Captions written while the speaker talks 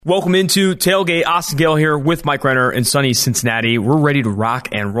Welcome into Tailgate. Austin Gale here with Mike Renner in sunny Cincinnati. We're ready to rock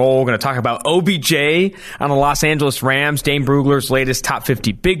and roll. We're going to talk about OBJ on the Los Angeles Rams, Dane Brugler's latest top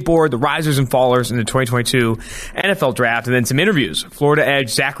 50 big board, the risers and fallers in the 2022 NFL draft, and then some interviews. Florida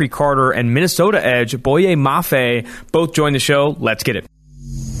edge Zachary Carter and Minnesota edge Boye Mafe both join the show. Let's get it.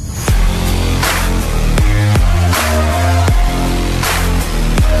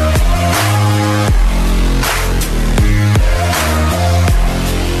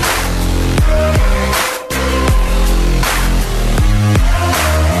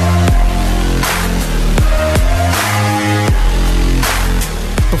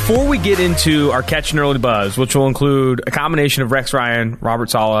 Before we get into our catch and early buzz, which will include a combination of Rex Ryan, Robert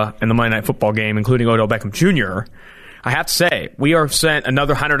Saleh, and the Monday Night Football game, including Odell Beckham Jr., I have to say, we are sent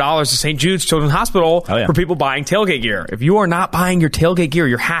another $100 to St. Jude's Children's Hospital for people buying tailgate gear. If you are not buying your tailgate gear,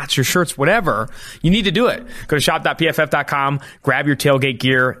 your hats, your shirts, whatever, you need to do it. Go to shop.pff.com, grab your tailgate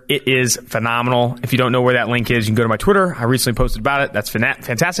gear. It is phenomenal. If you don't know where that link is, you can go to my Twitter. I recently posted about it. That's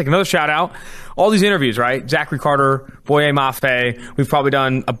fantastic. Another shout out. All these interviews, right? Zachary Carter, Boye Mafe. We've probably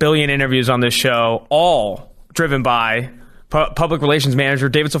done a billion interviews on this show, all driven by Public Relations Manager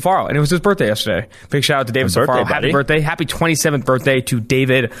David Sofaro, and it was his birthday yesterday. Big shout out to David Sofaro. Happy birthday. Happy 27th birthday to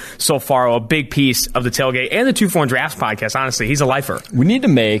David Sofaro, a big piece of the Tailgate and the 2-4 Drafts podcast. Honestly, he's a lifer. We need to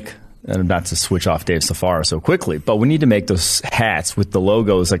make, and not to switch off Dave Sofaro so quickly, but we need to make those hats with the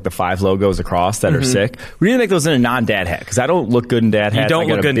logos, like the 5 logos across that are sick. We need to make those in a non-dad hat, because I don't look good in dad hats. You don't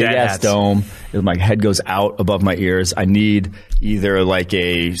look good in dad hats. Dome. My head goes out above my ears. I need either like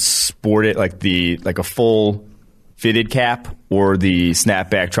a sported, like a full fitted cap or the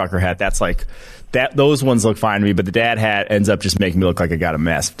snapback trucker hat. That's like that. Those ones look fine to me, but the dad hat ends up just making me look like I got a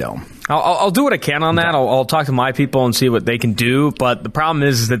massive dome. I'll do what I can on that. I'll talk to my people and see what they can do. But the problem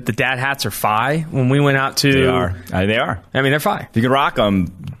is that the dad hats are FI. When we went out to, they are. I mean, they're FI. If you can rock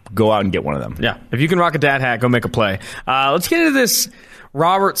them, go out and get one of them. Yeah, if you can rock a dad hat, go make a play. Let's get into this.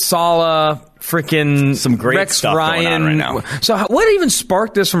 Robert Saleh, freaking some great Rex stuff Ryan. Going on right now. So what even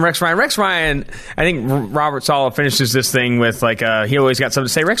sparked this from Rex Ryan? Rex Ryan, I think Robert Saleh finishes this thing with he always got something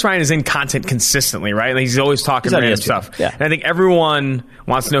to say. Rex Ryan is in content consistently, right? Like he's always talking random stuff. Yeah. And I think everyone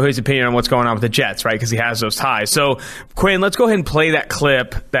wants to know his opinion on what's going on with the Jets, right? Because he has those ties. So Quinn, let's go ahead and play that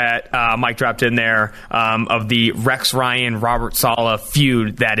clip that Mike dropped in there of the Rex Ryan, Robert Saleh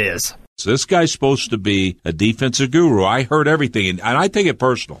feud that is. This guy's supposed to be a defensive guru. I heard everything, and I take it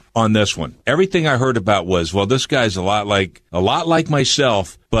personal on this one. Everything I heard about was, well, this guy's a lot like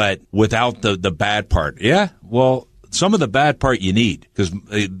myself, but without the bad part. Yeah, well, some of the bad part you need, because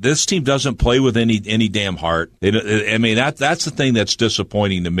this team doesn't play with any damn heart. I mean, that's the thing that's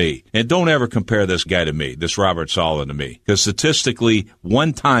disappointing to me. And don't ever compare this guy to me, this Robert Saleh to me, because statistically,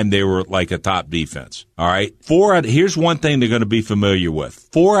 one time they were like a top defense. All right? Here's one thing they're going to be familiar with.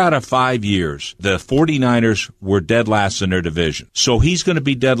 4 out of 5 years, the 49ers were dead last in their division. So he's going to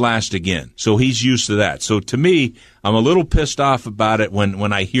be dead last again. So he's used to that. So to me, I'm a little pissed off about it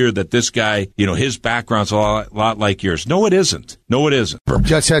when I hear that this guy, his background's a lot like yours. No, it isn't.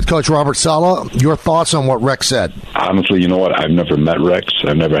 Jets head coach Robert Saleh, your thoughts on what Rex said? Honestly, you know what? I've never met Rex.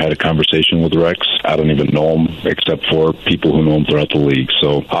 I've never had a conversation with Rex. I don't even know him except for people who know him throughout the league.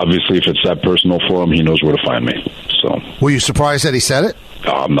 So obviously, if it's that personal for him, he knows where to find me. So, were you surprised that he said it?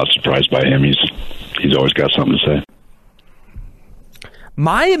 I'm not surprised by him. He's always got something to say.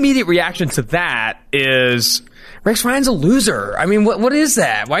 My immediate reaction to that is Rex Ryan's a loser. I mean, what is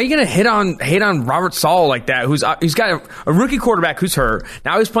that? Why are you going to hate on Robert Saleh like that? He's got a rookie quarterback who's hurt.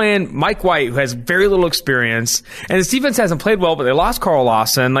 Now he's playing Mike White, who has very little experience, and his defense hasn't played well. But they lost Carl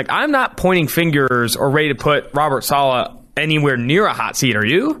Lawson. Like, I'm not pointing fingers or ready to put Robert Saleh anywhere near a hot seat. Are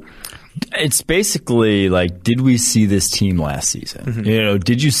you? It's basically like, did we see this team last season? Mm-hmm.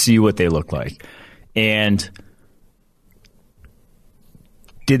 Did you see what they look like? And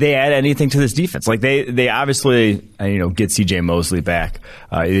did they add anything to this defense? Like they obviously, get C.J. Mosley back.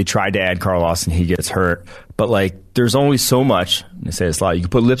 They tried to add Carl Lawson. He gets hurt. But there's only so much. I say this a lot. You can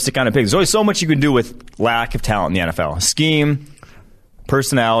put lipstick on a pig. There's only so much you can do with lack of talent in the NFL. Scheme,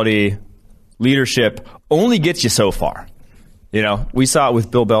 personality, leadership only gets you so far. We saw it with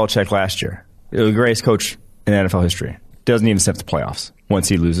Bill Belichick last year. The greatest coach in NFL history. Doesn't even step to playoffs once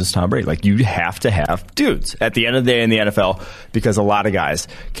he loses Tom Brady. You have to have dudes at the end of the day in the NFL, because a lot of guys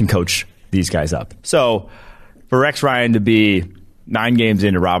can coach these guys up. So for Rex Ryan to be 9 games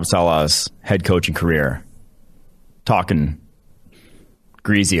into Robert Saleh's head coaching career, talking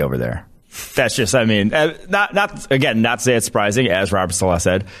greasy over there, that's just, not to say it's surprising, as Robert Saleh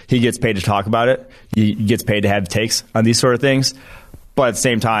said. He gets paid to talk about it. He gets paid to have takes on these sort of things. But at the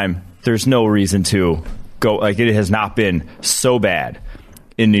same time, there's no reason to go, it has not been so bad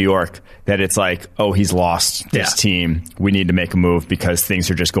in New York that it's like, oh, he's lost this team. We need to make a move because things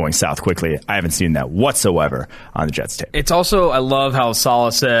are just going south quickly. I haven't seen that whatsoever on the Jets tape. It's also, I love how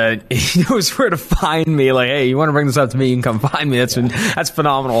Saleh said he knows where to find me. Like, hey, you want to bring this up to me, you can come find me. That's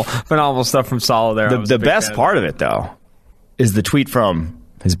phenomenal stuff from Saleh there. The best part of it, though, is the tweet from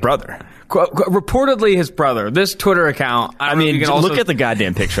his brother. Reportedly his brother. This Twitter account. I mean, look at the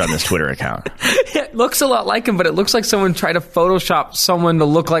goddamn picture on this Twitter account. It looks a lot like him, but it looks like someone tried to Photoshop someone to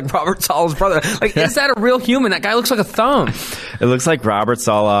look like Robert Saleh's brother. Like, is that a real human? That guy looks like a thumb. It looks like Robert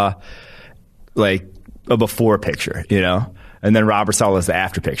Saleh, like a before picture, you know? And then Robert Saleh is the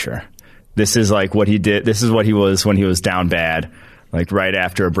after picture. This is like what he did. This is what he was when he was down bad, like right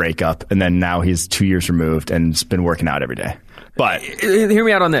after a breakup. And then now he's 2 years removed and has been working out every day. But hear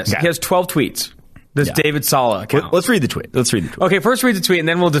me out on this. Yeah. He has 12 tweets. This David Saleh account. Let's read the tweet. Okay, first read the tweet, and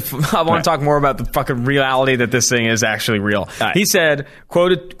then I want to talk more about the fucking reality that this thing is actually real. Right. He said,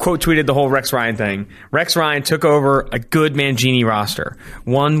 quote tweeted the whole Rex Ryan thing. Rex Ryan took over a good Mangini roster,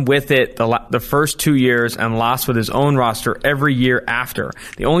 won with it the first 2 years, and lost with his own roster every year after.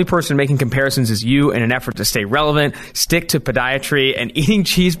 The only person making comparisons is you in an effort to stay relevant, stick to podiatry, and eating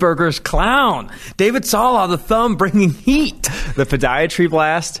cheeseburgers. Clown. David Saleh, the thumb, bringing heat. The podiatry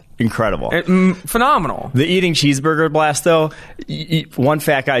blast. Incredible. Phenomenal. The eating cheeseburger blast, though, one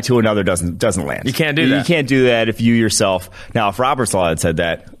fat guy to another doesn't land. You can't do that. You can't do that if you yourself. Now, if Robert Saleh had said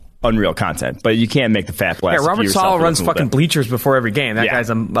that, unreal content. But you can't make the fat blast. Yeah, Robert Saleh runs fucking bleachers before every game. That guy's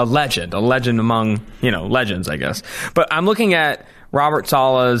a legend among legends, I guess. But I'm looking at Robert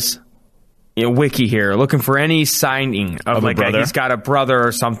Saleh's wiki here, looking for any signing of like brother. He's got a brother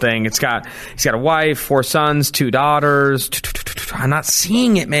or something. He's got a wife, 4 sons, 2 daughters. I'm not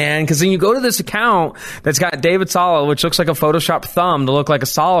seeing it, man, because then you go to this account that's got David Saleh, which looks like a Photoshop thumb to look like a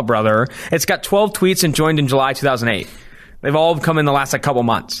Saleh brother. It's got 12 tweets and joined in July 2008. They've all come in the last couple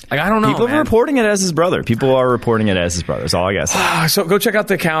months. Like, I don't know. People are reporting it as his brother. People are reporting it as his brother. That's all I guess. So go check out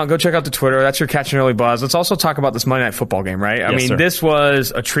the account. Go check out the Twitter. That's your Catch and Early Buzz. Let's also talk about this Monday Night Football game, right? I mean, this was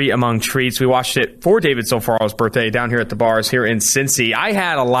a treat among treats. We watched it for David Sofaro's birthday down here at the bars here in Cincy. I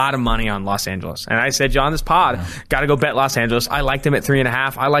had a lot of money on Los Angeles, and I said, on this pod, got to go bet Los Angeles. I liked them at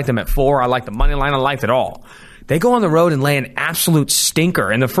 3.5. I liked them at 4. I liked the money line. I liked it all. They go on the road and lay an absolute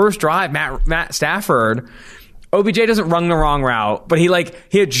stinker. In the first drive, Matt Stafford, OBJ doesn't run the wrong route, but he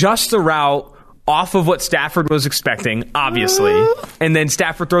adjusts the route off of what Stafford was expecting, obviously, and then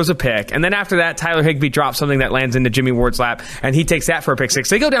Stafford throws a pick. And then after that, Tyler Higbee drops something that lands into Jimmy Ward's lap, and he takes that for a pick six.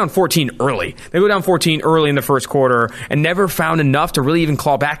 They go down 14 early. They go down 14 early in the first quarter and never found enough to really even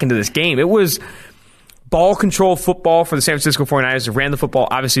claw back into this game. It was ball control football for the San Francisco 49ers. They ran the football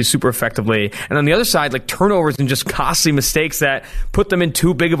obviously super effectively. And on the other side, like turnovers and just costly mistakes that put them in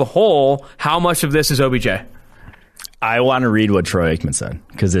too big of a hole. How much of this is OBJ? I want to read what Troy Aikman said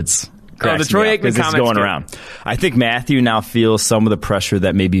because it's the Troy Aikman comments going around. I think Matthew now feels some of the pressure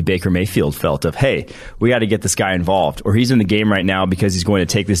that maybe Baker Mayfield felt of, hey, we got to get this guy involved. Or he's in the game right now because he's going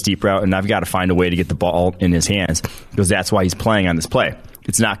to take this deep route, and I've got to find a way to get the ball in his hands because that's why he's playing on this play.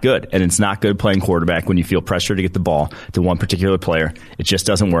 It's not good, and it's not good playing quarterback when you feel pressure to get the ball to one particular player. It just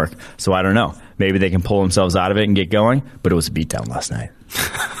doesn't work. So I don't know. Maybe they can pull themselves out of it and get going, but it was a beatdown last night.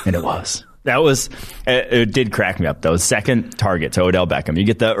 And it was. It did crack me up, though. Second target to Odell Beckham. You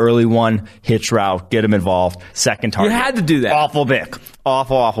get the early one, hitch route, get him involved. Second target. You had to do that. Awful pick.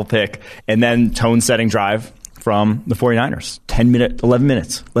 Awful pick. And then tone-setting drive from the 49ers. 11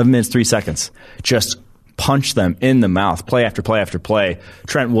 minutes, 3 seconds. Just punch them in the mouth, play after play after play.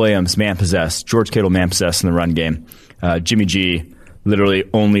 Trent Williams, man-possessed. George Kittle, man-possessed in the run game. Jimmy G literally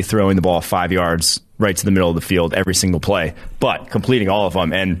only throwing the ball 5 yards right to the middle of the field every single play, but completing all of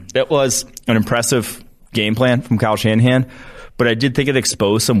them. And it was an impressive game plan from Kyle Shanahan, but I did think it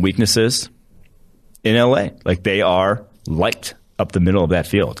exposed some weaknesses in LA. Like, they are light up the middle of that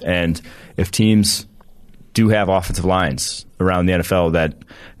field. And if teams do have offensive lines around the NFL that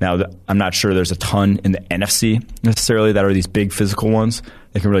now I'm not sure there's a ton in the NFC necessarily that are these big physical ones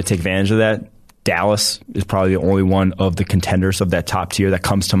that can really take advantage of that. Dallas is probably the only one of the contenders of that top tier that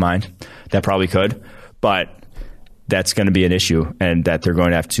comes to mind that probably could, but that's going to be an issue and that they're going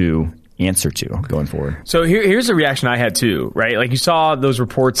to have to answer to going forward. So here's a reaction I had too, right? Like, you saw those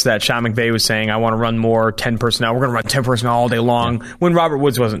reports that Sean McVay was saying, I want to run more 10 personnel. We're going to run 10 personnel all day long when Robert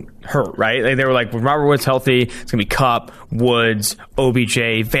Woods wasn't hurt, right? Like, they were like, when Robert Woods healthy, it's going to be Kupp, Woods,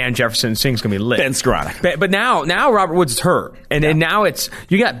 OBJ, Van Jefferson. This thing's going to be lit. Ben Skoranek. But now Robert Woods is hurt. And now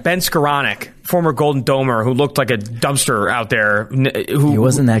you got Ben Skoranek former Golden Domer who looked like a dumpster out there. He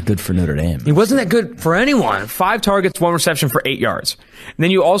wasn't that good for Notre Dame. He wasn't that good for anyone. 5 targets, 1 reception for 8 yards. And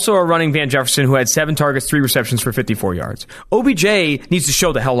then you also are running Van Jefferson, who had 7 targets, 3 receptions for 54 yards. OBJ needs to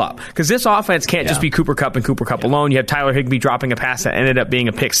show the hell up, because this offense can't just be Cooper Kupp and Cooper Kupp alone. You have Tyler Higbee dropping a pass that ended up being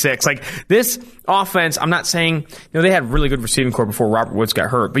a pick 6. Like, this offense, I'm not saying, they had really good receiving corps before Robert Woods got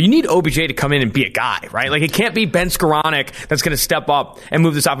hurt, but you need OBJ to come in and be a guy, right? Like, it can't be Ben Skoranek that's going to step up and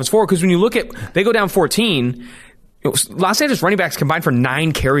move this offense forward, because when you look at, they go down 14, Los Angeles running backs combined for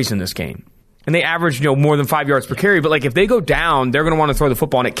 9 carries in this game. And they average, more than 5 yards per carry. But, like, if they go down, they're going to want to throw the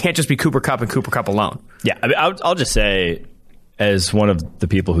football, and it can't just be Cooper Kupp and Cooper Kupp alone. Yeah, I mean, I'll just say, as one of the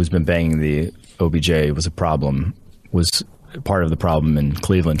people who's been banging the OBJ was part of the problem in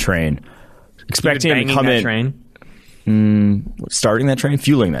Cleveland train. Expecting him to come in, starting that train,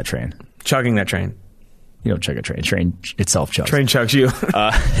 fueling that train, chugging that train. You don't chug a train. Train itself chugs. Train chugs you.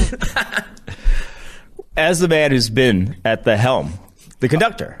 As the man who's been at the helm, the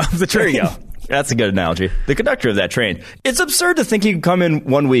conductor of the train. There you go. That's a good analogy. The conductor of that train. It's absurd to think he can come in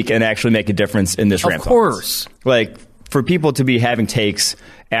one week and actually make a difference in this Rams. Of course. Offense. Like, for people to be having takes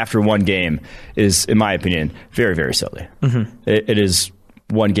after one game is, in my opinion, very, very silly. Mm-hmm. It is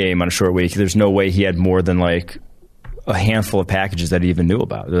one game on a short week. There's no way he had more than like a handful of packages that he even knew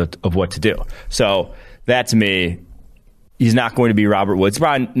about of what to do. So that, to me, he's not going to be Robert Woods.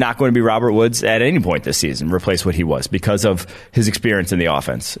 Probably not going to be Robert Woods at any point this season, replace what he was, because of his experience in the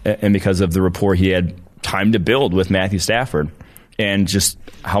offense and because of the rapport he had time to build with Matthew Stafford and just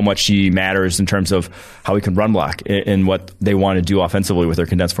how much he matters in terms of how he can run block and what they want to do offensively with their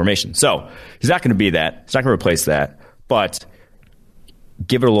condensed formation. So he's not going to be that. He's not going to replace that. But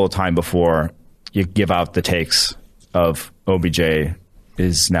give it a little time before you give out the takes of OBJ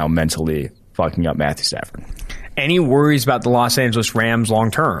is now mentally fucking up Matthew Stafford. Any worries about the Los Angeles Rams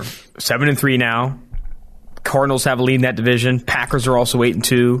long term? 7-3 now. Cardinals have a lead in that division. Packers are also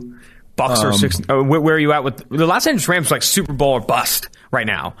 8-2. Bucks are 6. Where are you at with the Los Angeles Rams? Like Super Bowl or bust right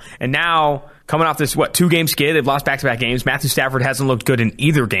now. And now coming off this 2-game skid, they've lost back-to-back games. Matthew Stafford hasn't looked good in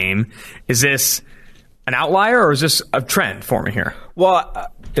either game. Is this an outlier or is this a trend forming here? Well,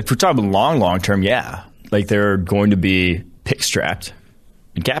 if we're talking long term, yeah. Like, they're going to be pick strapped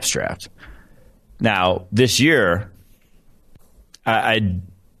and cap strapped. Now, this year, I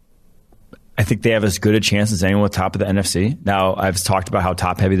think they have as good a chance as anyone at the top of the NFC. Now, I've talked about how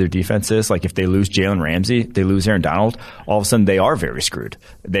top-heavy their defense is. Like, if they lose Jalen Ramsey, they lose Aaron Donald, all of a sudden they are very screwed.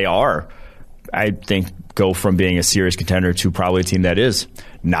 They are, I think, go from being a serious contender to probably a team that is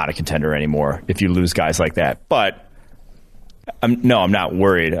not a contender anymore if you lose guys like that. But I'm not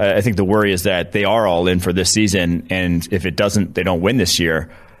worried. I think the worry is that they are all in for this season, and if they don't win this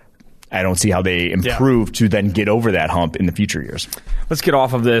year, I don't see how they improve to then get over that hump in the future years. Let's get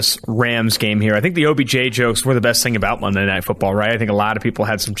off of this Rams game here. I think the OBJ jokes were the best thing about Monday Night Football, right? I think a lot of people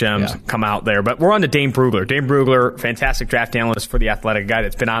had some gems come out there. But we're on to Dane Brugler. Dane Brugler, fantastic draft analyst for The Athletic, guy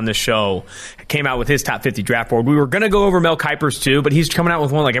that's been on this show, came out with his top 50 draft board. We were going to go over Mel Kiper's too, but he's coming out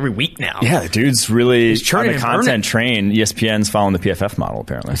with one like every week now. Yeah, the dude's really on the content train. ESPN's following the PFF model,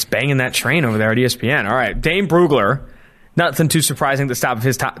 apparently. He's banging that train over there at ESPN. All right, Dane Brugler. Nothing too surprising at the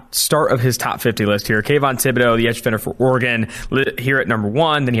start of his top 50 list here. Kayvon Thibodeau, the edge defender for Oregon, here at number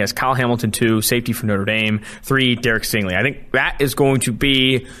 1. Then he has Kyle Hamilton, 2, safety for Notre Dame, 3, Derek Stingley. I think that is going to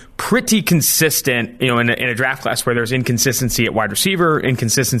be pretty consistent, in a draft class where there's inconsistency at wide receiver,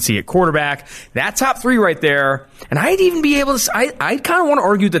 inconsistency at quarterback. That top 3 right there, and I'd even be able to, I kind of want to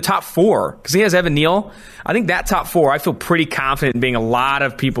argue the top 4, because he has Evan Neal. I think that top 4, I feel pretty confident in being a lot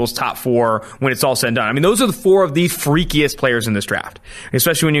of people's top 4 when it's all said and done. I mean, those are the 4 of the freakiest players in this draft,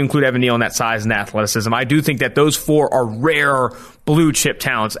 especially when you include Evan Neal in that size and athleticism. I do think that those 4 are rare blue chip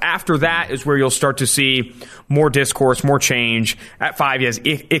talents. After that is where you'll start to see more discourse, more change. At 5, he has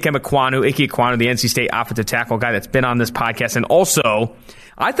Ike Ekwonu, the NC State offensive tackle guy that's been on this podcast, and also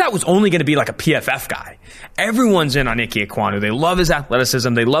I thought was only going to be like a PFF guy. Everyone's in on Ike Ekwonu. They love his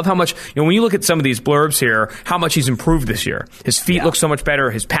athleticism. They love how much, when you look at some of these blurbs here, how much he's improved this year. His feet look so much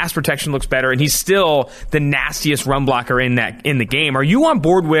better. His pass protection looks better, and he's still the nastiest run blocker in the game. Are you on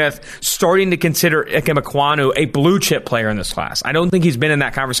board with starting to consider Ike Ekwonu a blue chip player in this class? I don't think he's been in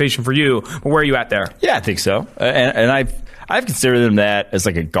that conversation for you, but where are you at there? Yeah, I think so. And I've considered him that as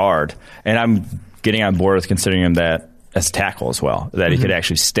like a guard, and I'm getting on board with considering him that as tackle as well, that he could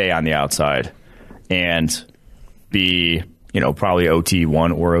actually stay on the outside and be, probably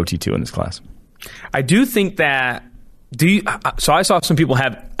OT1 or OT2 in this class. I do think that, so I saw some people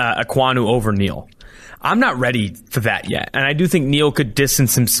have Ekwonu over Neal. I'm not ready for that yet. And I do think Neal could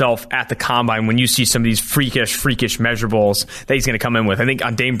distance himself at the combine when you see some of these freakish measurables that he's going to come in with. I think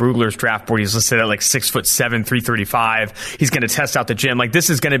on Dane Brugler's draft board, he's listed at like 6'7", 335. He's going to test out the gym. Like, this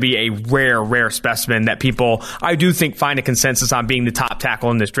is going to be a rare specimen that people, I do think, find a consensus on being the top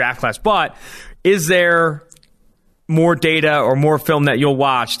tackle in this draft class. But is there more data or more film that you'll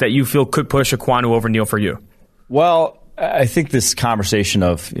watch that you feel could push Ekwonu over Neal for you? Well, I think this conversation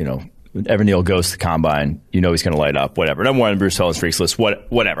of, whenever Neal goes to the combine, he's going to light up, whatever. Number one on Bruce Sullivan's freaks list,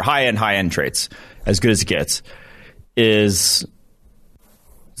 whatever. High-end traits, as good as it gets, it's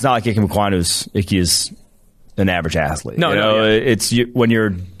not like Ike is an average athlete. It's when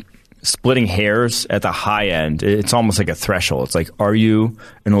you're splitting hairs at the high end, it's almost like a threshold. It's like, are you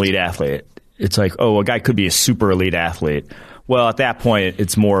an elite athlete? It's like, a guy could be a super elite athlete. Well, at that point,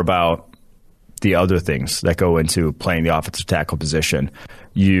 it's more about the other things that go into playing the offensive tackle position.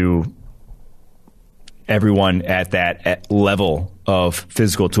 Everyone at that level of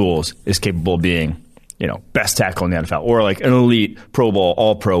physical tools is capable of being, best tackle in the NFL, or like an elite Pro Bowl,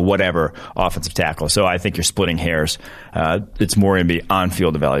 All-Pro, whatever offensive tackle. So I think you're splitting hairs. It's more going to be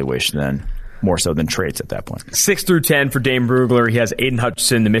on-field evaluation more so than traits at that point. 6 through 10 for Dane Brugler. He has Aiden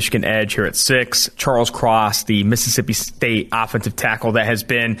Hutchinson, the Michigan edge, here at 6. Charles Cross, the Mississippi State offensive tackle that has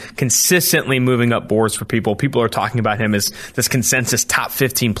been consistently moving up boards for people. People are talking about him as this consensus top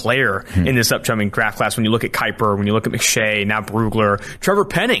 15 player in this upcoming draft class. When you look at Kuiper, when you look at McShay, now Brugler. Trevor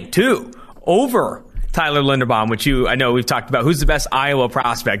Penning, too, over Tyler Linderbaum, which I know we've talked about. Who's the best Iowa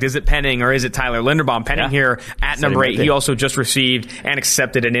prospect? Is it Penning or is it Tyler Linderbaum? Penning here at number 8. He also just received and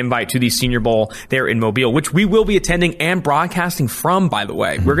accepted an invite to the Senior Bowl there in Mobile, which we will be attending and broadcasting from, by the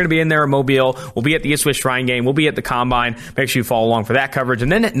way. We're going to be in there in Mobile. We'll be at the East-West Shrine game. We'll be at the Combine. Make sure you follow along for that coverage.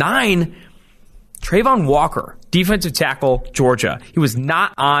 And then at 9, Trayvon Walker, defensive tackle, Georgia. He was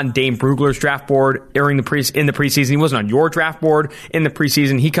not on Dane Brugler's draft board in the preseason. He wasn't on your draft board in the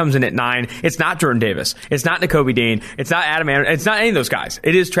preseason. He comes in at 9. It's not Jordan Davis. It's not Nakobe Dean. It's not Adam Anderson. It's not any of those guys.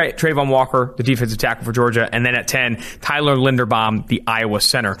 It is Trayvon Walker, the defensive tackle for Georgia. And then at 10, Tyler Linderbaum, the Iowa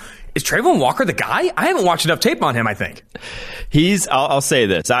center. Is Trayvon Walker the guy? I haven't watched enough tape on him, I think. I'll say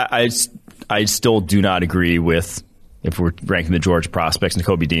this. I still do not agree with, if we're ranking the Georgia prospects,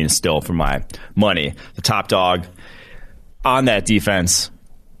 Nakobe Dean is still, for my money, the top dog on that defense.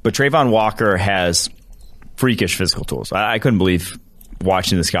 But Trayvon Walker has freakish physical tools. I couldn't believe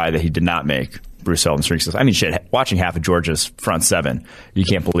watching this guy that he did not make Bruce Sullivan's freaks list. I mean, watching half of Georgia's front 7, you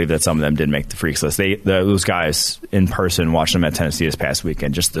can't believe that some of them didn't make the freaks list. Those guys in person, watching them at Tennessee this past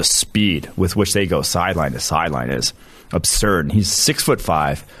weekend, just the speed with which they go sideline to sideline is absurd. He's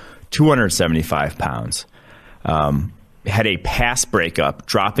 6'5", 275 pounds. Had a pass breakup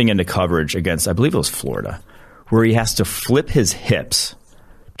dropping into coverage against, I believe it was Florida, where he has to flip his hips,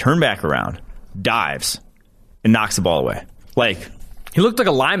 turn back around, dives, and knocks the ball away. He looked like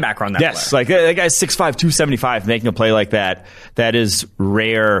a linebacker on that play. That guy's 6'5", 275, making a play like that. That is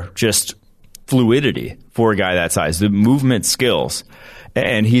rare, just fluidity for a guy that size, the movement skills.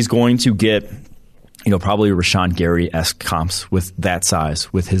 And he's going to get probably Rashawn Gary-esque comps with that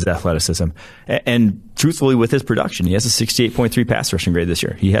size, with his athleticism. And truthfully, with his production, he has a 68.3 pass rushing grade this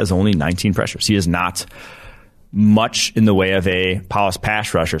year. He has only 19 pressures. He is not much in the way of a polished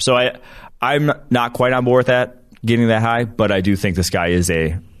pass rusher. So I'm not quite on board with that, getting that high, but I do think this guy is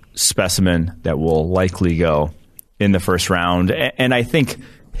a specimen that will likely go in the first round. And I think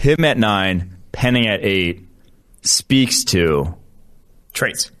him at 9, Penning at 8 speaks to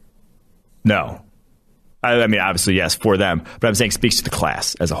traits. No. I mean, obviously, yes, for them, but I'm saying speaks to the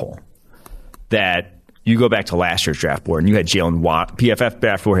class as a whole. That you go back to last year's draft board, and you had PFF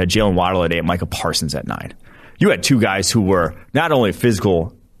draft board had Jalen Waddle at 8, Micah Parsons at 9. You had 2 guys who were not only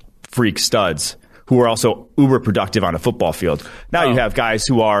physical freak studs, who were also uber productive on a football field. Now you have guys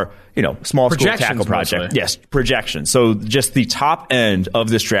who are, small school tackle project. Mostly. Yes, projections. So just the top end of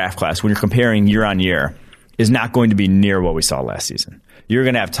this draft class, when you're comparing year on year, is not going to be near what we saw last season. You're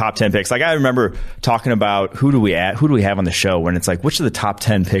going to have top 10 picks. Like, I remember talking about who do we have on the show when it's like, which of the top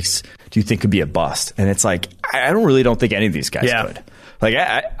 10 picks do you think could be a bust? And it's like, I don't think any of these guys could. Like,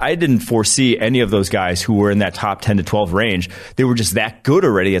 I didn't foresee any of those guys who were in that top 10 to 12 range. They were just that good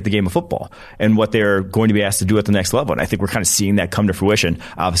already at the game of football and what they're going to be asked to do at the next level. And I think we're kind of seeing that come to fruition,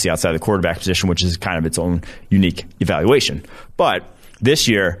 obviously outside the quarterback position, which is kind of its own unique evaluation. But this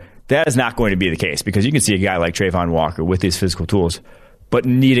year, that is not going to be the case, because you can see a guy like Trayvon Walker with these physical tools, but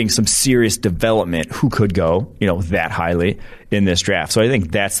needing some serious development, who could go, that highly in this draft. So I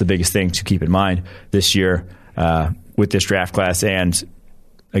think that's the biggest thing to keep in mind this year with this draft class. And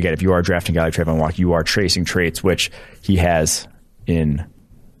again, if you are drafting a guy like Trayvon Walker, you are tracing traits, which he has in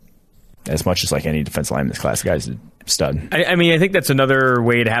as much as like any defensive lineman in this class. The guy's a stud. I mean, I think that's another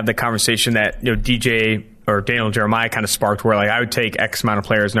way to have the conversation that DJ or Daniel Jeremiah kind of sparked, where like I would take X amount of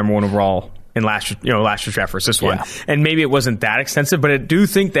players number one overall in last year's draft versus this one. Yeah. And maybe it wasn't that extensive, but I do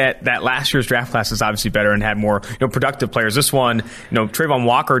think that last year's draft class is obviously better and had more productive players. This one, Trayvon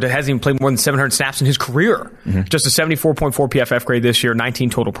Walker hasn't even played more than 700 snaps in his career. Mm-hmm. Just a 74.4 PFF grade this year, 19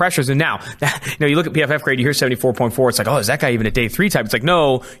 total pressures. And now, you look at PFF grade, you hear 74.4. It's like, oh, is that guy even a day 3 type? It's like,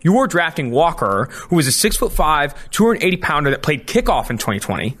 no, you were drafting Walker, who was a 6'5", 280 pounder that played kickoff in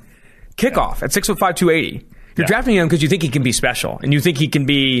 2020. Kickoff at 6'5", 280. You're drafting him because you think he can be special and you think he can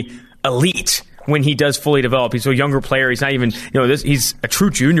be elite when he does fully develop. He's a younger player. He's not even, he's a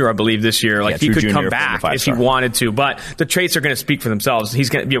true junior, I believe, this year. Like, he could come back if he wanted to, but the traits are going to speak for themselves. He's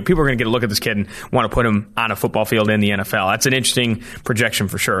going to, people are going to get a look at this kid and want to put him on a football field in the NFL. That's an interesting projection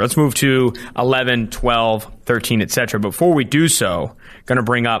for sure. Let's move to 11, 12, 13, etc. Before we do so, going to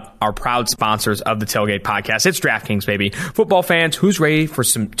bring up our proud sponsors of the Tailgate Podcast. It's DraftKings, baby. Football fans, who's ready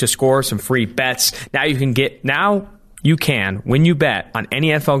to score some free bets? You can, when you bet on any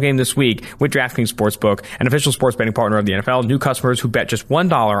NFL game this week with DraftKings Sportsbook, an official sports betting partner of the NFL. New customers who bet just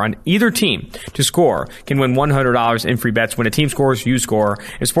 $1 on either team to score can win $100 in free bets. When a team scores, you score.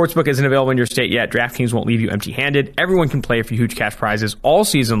 If Sportsbook isn't available in your state yet, DraftKings won't leave you empty-handed. Everyone can play for huge cash prizes all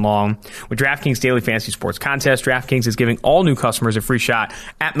season long. With DraftKings Daily Fantasy Sports Contest, DraftKings is giving all new customers a free shot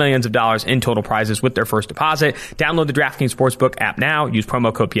at millions of dollars in total prizes with their first deposit. Download the DraftKings Sportsbook app now. Use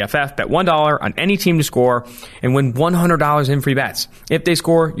promo code PFF. Bet $1 on any team to score and win $100 in free bets. If they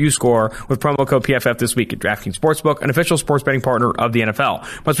score, you score with promo code PFF this week at DraftKings Sportsbook, an official sports betting partner of the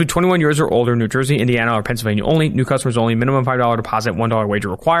NFL. Must be 21 years or older, New Jersey, Indiana, or Pennsylvania only. New customers only. Minimum $5 deposit, $1 wager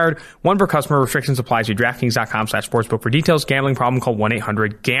required. One per customer. Restrictions apply. See DraftKings.com/sportsbook for details. Gambling problem? Call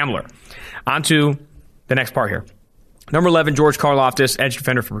 1-800-GAMBLER. On to the next part here. Number 11, George Karlaftis, edge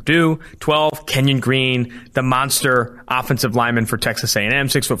defender for Purdue. 12, Kenyon Green, the monster offensive lineman for Texas A&M,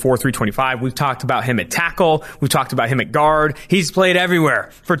 6'4", 325. We've talked about him at tackle. We've talked about him at guard. He's played everywhere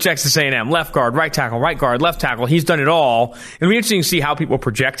for Texas A&M. Left guard, right tackle, right guard, left tackle. He's done it all. It'll be interesting to see how people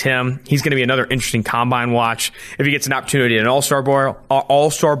project him. He's going to be another interesting combine watch. If he gets an opportunity at an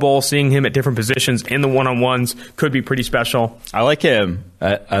All-Star Bowl, seeing him at different positions in the one-on-ones could be pretty special. I like him.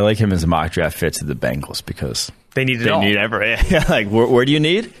 I like him as a mock draft fit to the Bengals because they need it all. Like, where do you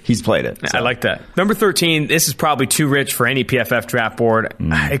need? He's played it. So. I like that. Number 13, this is probably too rich for any PFF draft board.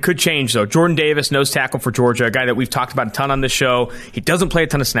 It could change, though. Jordan Davis, nose tackle for Georgia, a guy that we've talked about a ton on this show. He doesn't play a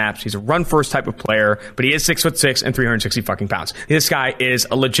ton of snaps. He's a run-first type of player, but he is 6'6" and 360 fucking pounds. This guy is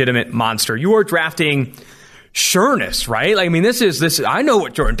a legitimate monster. You are drafting sureness, right? Like, I mean, this. I know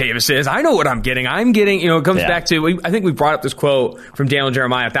what Jordan Davis is. I know what I'm getting. It comes back to, I think we brought up this quote from Daniel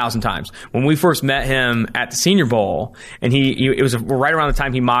Jeremiah 1,000 times. When we first met him at the Senior Bowl, and it was right around the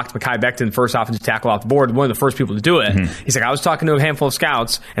time he mocked Mekhi Becton, first offensive tackle off the board, one of the first people to do it. Mm-hmm. He's like, I was talking to a handful of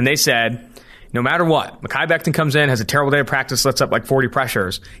scouts, and they said, no matter what, Mekhi Becton comes in, has a terrible day of practice, lets up like 40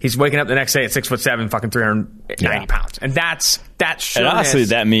 pressures. He's waking up the next day at 6'7", fucking 390 pounds. And that's sureness. And honestly,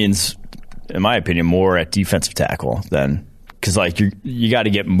 that means, in my opinion, more at defensive tackle than, because like you got to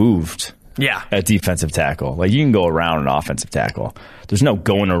get moved. Yeah. At defensive tackle, like you can go around an offensive tackle. There's no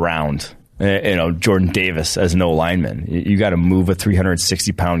going around. Jordan Davis as no lineman. You got to move a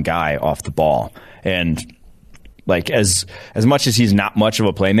 360-pound guy off the ball, and like as much as he's not much of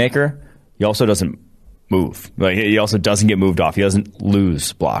a playmaker, he also doesn't move. Like he also doesn't get moved off. He doesn't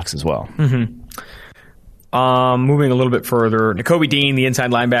lose blocks as well. Mm-hmm. Moving a little bit further, Nakobe Dean, the inside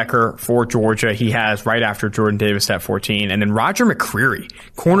linebacker for Georgia, he has right after Jordan Davis at 14. And then Roger McCreary,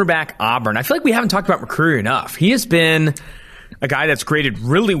 cornerback Auburn. I feel like we haven't talked about McCreary enough. He has been a guy that's graded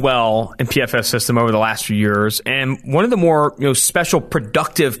really well in PFF system over the last few years, and one of the more special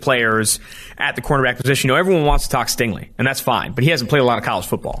productive players at the cornerback position. Everyone wants to talk Stingley, and that's fine, but he hasn't played a lot of college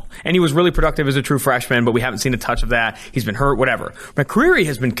football, and he was really productive as a true freshman, but we haven't seen a touch of that. He's been hurt, whatever. McCreary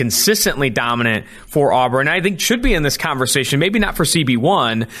has been consistently dominant for Auburn, and I think should be in this conversation, maybe not for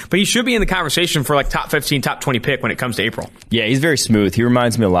CB1, but he should be in the conversation for like top 15, top 20 pick when it comes to April. Yeah, he's very smooth. He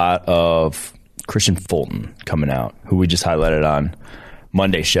reminds me a lot of Christian Fulton coming out, who we just highlighted on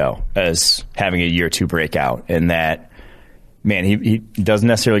Monday's show as having a year 2 breakout. And that, man, he doesn't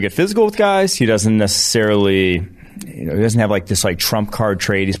necessarily get physical with guys. He doesn't necessarily, he doesn't have like this like trump card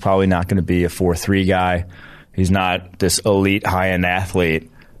trade. He's probably not going to be a 4.3 guy. He's not this elite high-end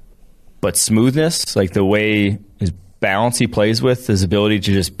athlete. But smoothness, like the way his balance he plays with, his ability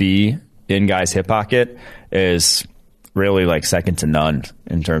to just be in guys' hip pocket is really like second to none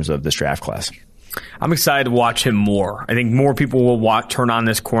in terms of this draft class. I'm excited to watch him more. I think more people will turn on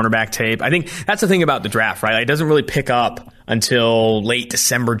this cornerback tape. I think that's the thing about the draft, right? It doesn't really pick up until late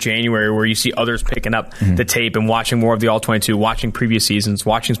December, January, where you see others picking up the tape and watching more of the All-22, watching previous seasons,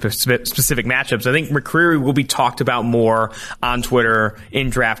 watching specific matchups. I think McCreary will be talked about more on Twitter in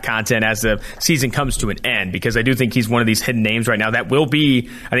draft content as the season comes to an end, because I do think he's one of these hidden names right now that will be,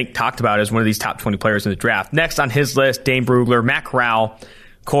 I think, talked about as one of these top 20 players in the draft. Next on his list, Dane Brugler, Matt Corral,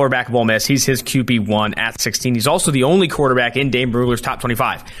 quarterback of Ole Miss. He's his QB1 at 16. He's also the only quarterback in Dane Brugler's top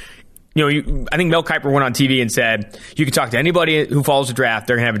 25. I think Mel Kiper went on TV and said you can talk to anybody who follows the draft;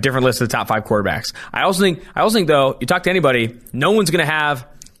 they're going to have a different list of the top 5 quarterbacks. I also think though, you talk to anybody, no one's going to have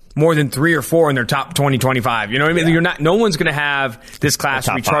more than 3 or 4 in their top 20, 25. You know what I mean? Yeah. No one's going to have this class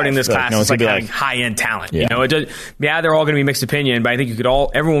charting this class as like having high-end talent. Yeah. They're all going to be mixed opinion, but I think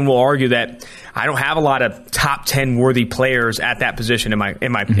everyone will argue that I don't have a lot of top 10 worthy players at that position in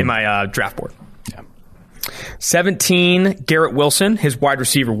my draft board. 17, Garrett Wilson, his wide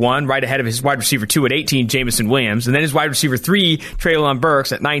receiver 1, right ahead of his wide receiver 2 at 18, Jamison Williams, and then his wide receiver 3, Treylon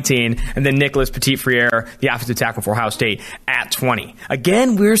Burks at 19, and then Nicholas Petit-Frere, the offensive tackle for Ohio State, at 20.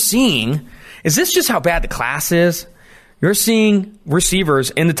 Again, we're seeing, is this just how bad the class is? You're seeing receivers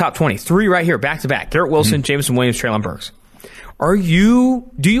in the top 20, 3 right here, back to back, Garrett Wilson, Jamison Williams, Treylon Burks. Do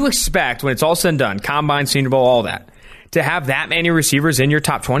you expect, when it's all said and done, Combine, Senior Bowl, all that, to have that many receivers in your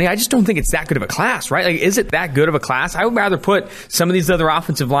top 20? I just don't think it's that good of a class, right? Like, is it that good of a class? I would rather put some of these other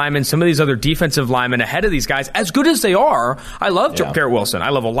offensive linemen, some of these other defensive linemen ahead of these guys, as good as they are. I love Garrett Wilson. I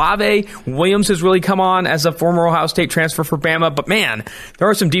love Olave. Williams has really come on as a former Ohio State transfer for Bama. But, man, there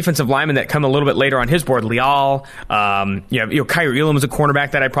are some defensive linemen that come a little bit later on his board. Leal, Kaiir Elam is a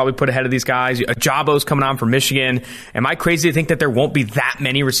cornerback that I'd probably put ahead of these guys. Ajabo's coming on from Michigan. Am I crazy to think that there won't be that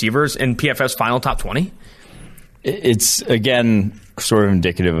many receivers in PFF's final top 20? It's, again, sort of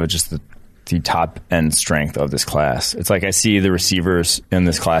indicative of just the top-end strength of this class. It's like I see the receivers in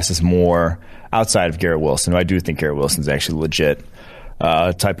this class as more outside of Garrett Wilson. I do think Garrett Wilson's actually legit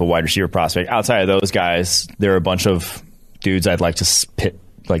type of wide receiver prospect. Outside of those guys, there are a bunch of dudes I'd like to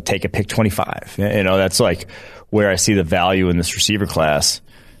take a pick 25. That's like where I see the value in this receiver class.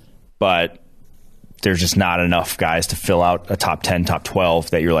 But there's just not enough guys to fill out a top 10, top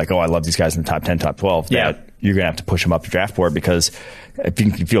 12 that you're like, oh, I love these guys in the top 10, top 12. Yeah. That you're going to have to push them up the draft board, because if you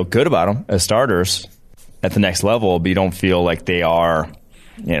can feel good about them as starters at the next level, but you don't feel like they are,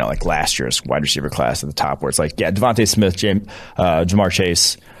 like last year's wide receiver class at the top, where it's like, Devontae Smith, Jamar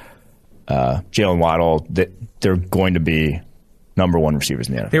Chase, Jalen Waddle, they're going to be number 1 receivers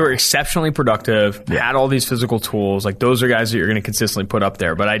in the NFL. They were exceptionally productive, had all these physical tools. Like, those are guys that you're going to consistently put up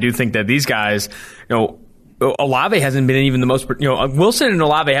there. But I do think that these guys, Olave hasn't been even the most, Wilson and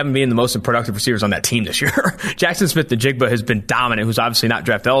Olave haven't been the most productive receivers on that team this year. Jackson Smith-Njigba has been dominant, who's obviously not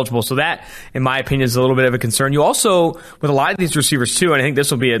draft eligible. So that, in my opinion, is a little bit of a concern. You also, with a lot of these receivers too, and I think this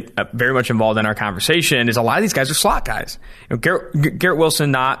will be very much involved in our conversation, is a lot of these guys are slot guys. Garrett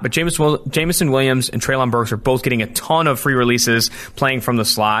Wilson not, but Jamison Williams and Treylon Burks are both getting a ton of free releases playing from the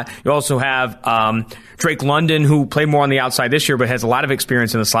slot. You also have Drake London, who played more on the outside this year, but has a lot of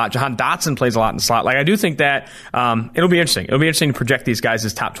experience in the slot. Jahan Dotson plays a lot in the slot. Like, I do think that it'll be interesting. It'll be interesting to project these guys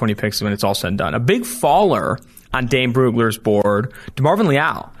as top 20 picks when it's all said and done. A big faller on Dane Brugler's board, DeMarvin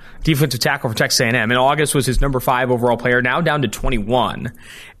Leal, defensive tackle for Texas A&M. In August was his number 5 overall player, now down to 21.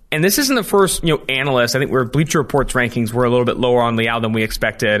 And this isn't the first, analyst. I think where Bleacher Report's rankings were a little bit lower on Leal than we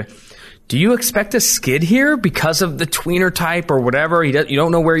expected. Do you expect a skid here because of the tweener type or whatever? You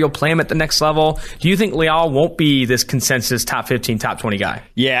don't know where you'll play him at the next level. Do you think Leal won't be this consensus top 15, top 20 guy?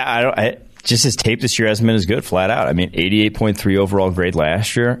 Yeah, just his tape this year hasn't been as good, flat out. I mean, 88.3 overall grade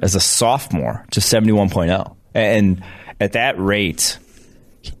last year as a sophomore, just 71.0. And at that rate,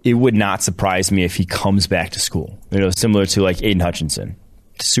 it would not surprise me if he comes back to school. Similar to like Aiden Hutchinson,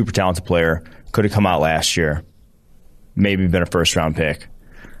 super talented player, could have come out last year, maybe been a first-round pick.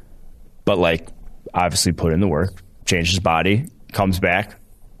 But, obviously put in the work, changed his body, comes back,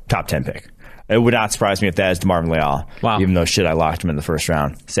 top 10 pick. It would not surprise me if that is DeMarvin Leal. Wow. Even though, I locked him in the first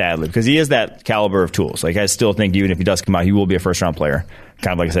round, sadly. Because he is that caliber of tools. I still think even if he does come out, he will be a first-round player.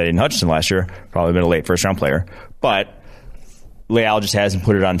 Kind of like I said, Aiden Hutchinson last year, probably been a late first-round player. But Leal just hasn't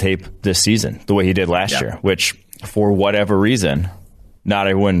put it on tape this season the way he did last year, which, for whatever reason, not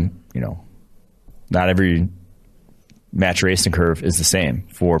every maturation curve is the same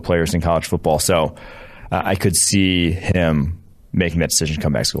for players in college football. So I could see him making that decision to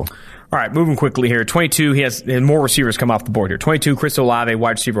come back to school. All right, moving quickly here. 22, he has more receivers come off the board here. 22, Chris Olave,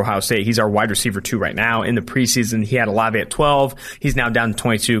 wide receiver, Ohio State. He's our wide receiver 2 right now. In the preseason, he had Olave at 12. He's now down to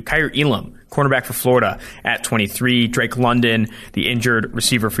 22. Kaiir Elam, cornerback for Florida, at 23. Drake London, the injured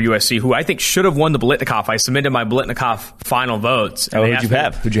receiver for USC, who I think should have won the Biletnikoff. I submitted my Biletnikoff final votes. Who'd you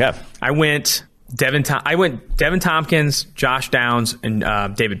have? I went I went Devin Tompkins, Josh Downs, and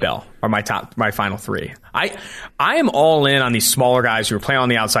David Bell are my final three. I am all in on these smaller guys who are playing on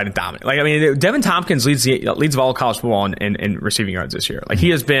the outside and dominant. Like, I mean, Devin Tompkins leads of all college football in receiving yards this year. Like,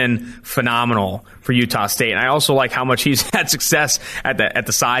 he has been phenomenal for Utah State, and I also like how much he's had success at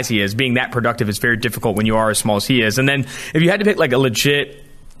the size he is. Being that productive is very difficult when you are as small as he is. And then if you had to pick like a legit,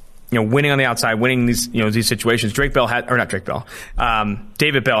 winning on the outside, winning these situations, David Bell has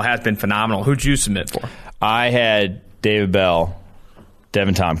been phenomenal. Who'd you submit for? I had David Bell,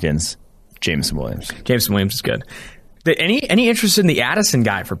 Devin Tompkins, Jameson Williams. Jameson Williams is good. Any interest in the Addison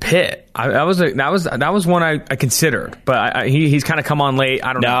guy for Pitt? That was one I considered, but he's kind of come on late.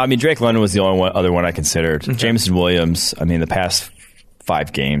 I don't know. No, I mean, Drake London was the only other one I considered. Okay. Jameson Williams, I mean, the past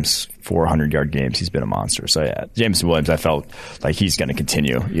 5 games, 400-yard games, he's been a monster. So, yeah, Jameson Williams, I felt like he's going to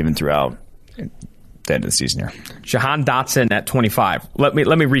continue even throughout the end of the season here. Jahan Dotson at 25. Let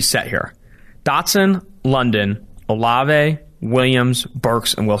me reset here. Dotson, London, Olave, Williams,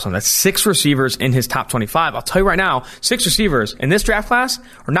 Burks, and Wilson. That's 6 receivers in his top 25. I'll tell you right now, 6 receivers in this draft class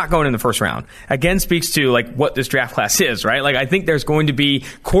are not going in the first round. Again, speaks to like what this draft class is, right? Like, I think there's going to be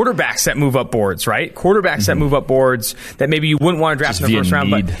quarterbacks that move up boards, right? Quarterbacks that move up boards that maybe you wouldn't want to draft in the first round,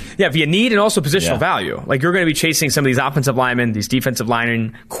 but via need and also positional value. Like, you're going to be chasing some of these offensive linemen, these defensive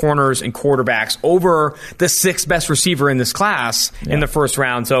linemen, corners, and quarterbacks over the 6th best receiver in this class in the first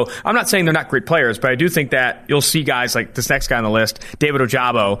round. So I'm not saying they're not great players, but I do think that you'll see guys like this next guy on the list, David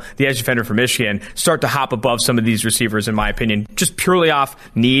Ojabo, the edge defender for Michigan, start to hop above some of these receivers, in my opinion, just purely off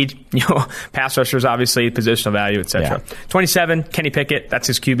need, pass rushers, obviously, positional value, etc. 27, Kenny Pickett, that's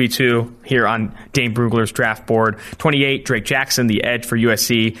his QB2 here on Dane Brugler's draft board. 28, Drake Jackson, the edge for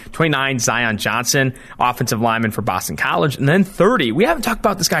USC. 29, Zion Johnson, offensive lineman for Boston College. And then 30, we haven't talked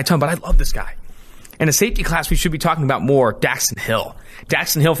about this guy a ton, but I love this guy. In a safety class, we should be talking about more, Daxton Hill.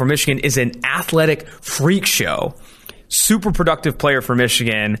 Daxton Hill from Michigan is an athletic freak show. Super productive player for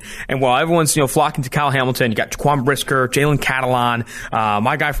Michigan. And while everyone's, flocking to Kyle Hamilton, you got Jaquan Brisker, Jalen Catalon,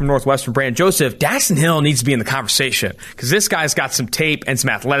 my guy from Northwestern, Brandon Joseph, Daxton Hill needs to be in the conversation because this guy's got some tape and some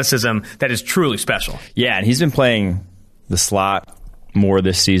athleticism that is truly special. Yeah, and he's been playing the slot more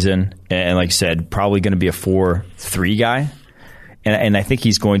this season. And like you said, probably going to be a 4-3 guy. And I think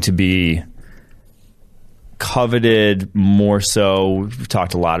he's going to be coveted more so. We've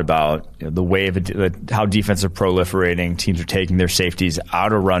talked a lot about the way of how defenses are proliferating. Teams are taking their safeties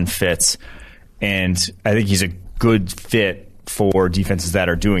out of run fits, and I think he's a good fit for defenses that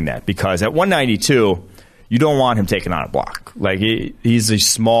are doing that because at 192, you don't want him taking on a block. Like he's a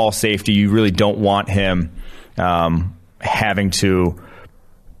small safety. You really don't want him having to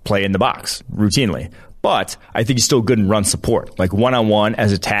play in the box routinely. But I think he's still good in run support, like one-on-one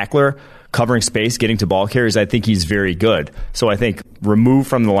as a tackler. Covering space, getting to ball carriers, I think he's very good. So I think remove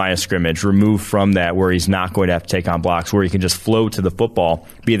from the line of scrimmage, remove from that where he's not going to have to take on blocks, where he can just flow to the football,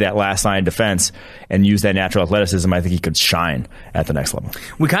 be that last line of defense, and use that natural athleticism. I think he could shine at the next level.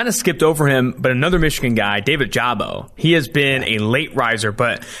 We kind of skipped over him, but another Michigan guy, David Ojabo, he has been a late riser,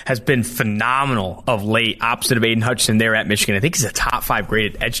 but has been phenomenal of late, opposite of Aiden Hutchinson there at Michigan. I think he's a top 5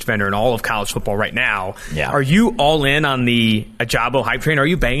 graded edge defender in all of college football right now. Yeah. Are you all in on the Ojabo hype train? Are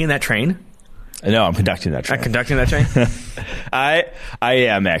you banging that train? No, I'm conducting that train. Conducting that train? I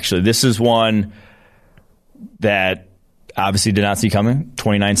am, actually. This is one that obviously did not see coming.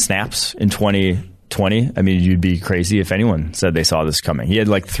 29 snaps in 2020. I mean, you'd be crazy if anyone said they saw this coming. He had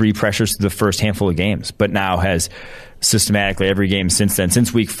like 3 pressures through the first handful of games, but now has systematically every game since then,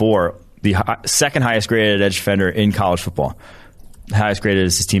 since week 4, the second highest graded edge defender in college football. The highest graded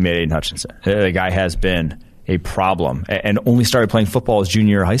is his teammate Aiden Hutchinson. The guy has been a problem and only started playing football as junior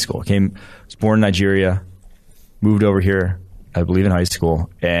year of high school. Was born in Nigeria, moved over here, I believe, in high school,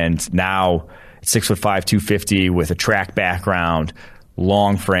 and now 6'5", 250 with a track background,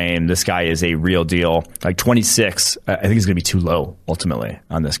 long frame. This guy is a real deal. Like 26, I think is going to be too low ultimately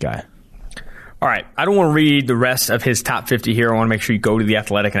on this guy. All right, I don't want to read the rest of his top 50 here. I want to make sure you go to The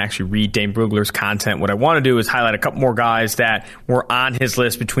Athletic and actually read Dane Brugler's content. What I want to do is highlight a couple more guys that were on his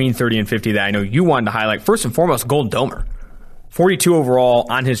list between 30 and 50 that I know you wanted to highlight. First and foremost, Golden Domer. 42 overall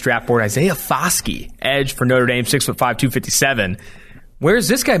on his draft board. Isaiah Foskey, edge for Notre Dame, 6'5", 257. Where's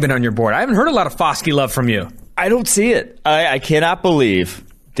this guy been on your board? I haven't heard a lot of Foskey love from you. I don't see it. I cannot believe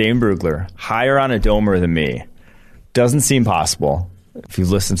Dane Brugler higher on a Domer than me. Doesn't seem possible. If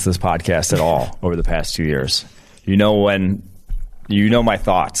you've listened to this podcast at all over the past 2 years, you know my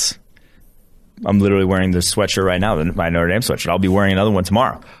thoughts. I'm literally wearing this sweatshirt right now, my Notre Dame sweatshirt. I'll be wearing another one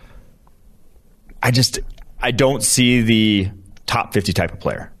tomorrow. I don't see the top 50 type of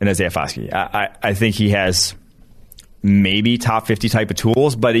player in Isaiah Foskey. I think he has maybe top 50 type of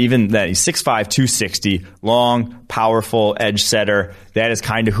tools, but even that, he's 6'5", 260, long, powerful edge setter. That is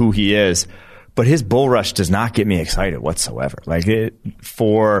kind of who he is. But his bull rush does not get me excited whatsoever.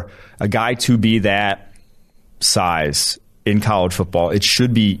 For a guy to be that size in college football, it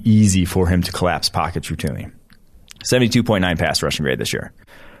should be easy for him to collapse pockets routinely. 72.9 pass rushing grade this year.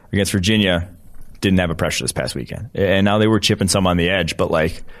 Against Virginia, didn't have a pressure this past weekend. And now they were chipping some on the edge, but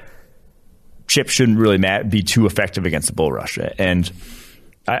chip shouldn't really be too effective against the bull rush. And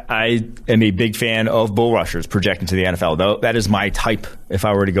I am a big fan of bull rushers projecting to the NFL. Though that is my type if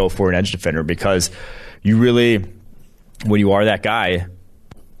I were to go for an edge defender, because you really, when you are that guy,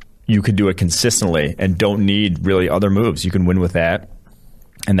 you can do it consistently and don't need really other moves. You can win with that,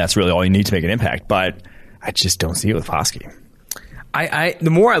 and that's really all you need to make an impact. But I just don't see it with Foskey. The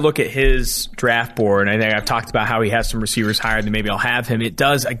more I look at his draft board, and I think I've talked about how he has some receivers higher than maybe I'll have him, it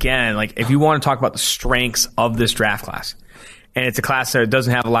does, again, if you want to talk about the strengths of this draft class, and it's a class that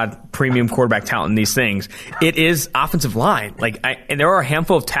doesn't have a lot of premium quarterback talent in these things, it is offensive line. And there are a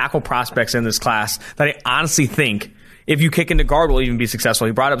handful of tackle prospects in this class that I honestly think, if you kick into guard, will even be successful.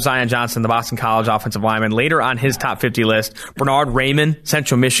 He brought up Zion Johnson, the Boston College offensive lineman. Later on his top 50 list, Bernard Raymond,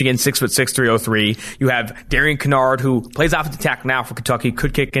 Central Michigan, 6'6", 303. You have Darian Kennard, who plays offensive tackle now for Kentucky,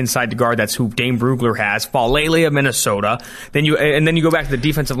 could kick inside the guard. That's who Dane Brugler has. Falele of Minnesota. Then you go back to the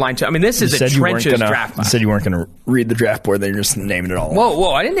defensive line too. I mean, this is a trenches draft class. You said you weren't going to read the draft board. Then you're just naming it all.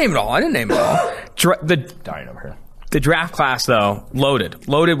 Whoa! I didn't name it all. Dying over here. The draft class, though, loaded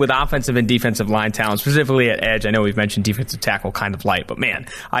with offensive and defensive line talent, specifically at edge. I know we've mentioned defensive tackle kind of light, but man,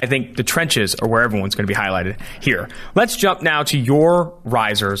 I think the trenches are where everyone's going to be highlighted here. Let's jump now to your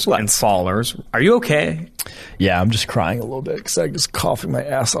risers and fallers. Are you okay? Yeah, I'm just crying a little bit because I'm just coughing my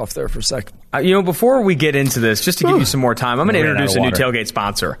ass off there for a second. Before we get into this, just to give you some more time, I'm going to introduce a new tailgate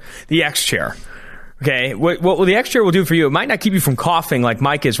sponsor, the X Chair. Okay, what the X Chair will do for you, it might not keep you from coughing like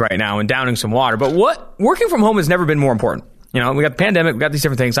Mike is right now and downing some water, but working from home has never been more important. We got the pandemic, we got these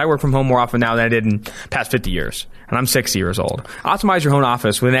different things. I work from home more often now than I did in the past 50 years, and I'm 60 years old. Optimize your home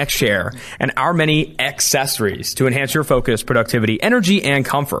office with an X Chair and our many accessories to enhance your focus, productivity, energy, and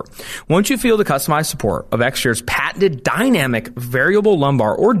comfort. Once you feel the customized support of X Chair's patented dynamic variable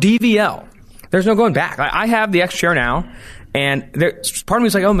lumbar, or DVL, there's no going back. I have the X Chair now. And part of me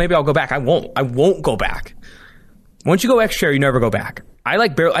is like, oh, maybe I'll go back. I won't go back. Once you go X Chair, you never go back.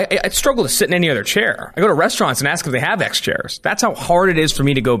 I struggle to sit in any other chair. I go to restaurants and ask if they have X Chairs. That's how hard it is for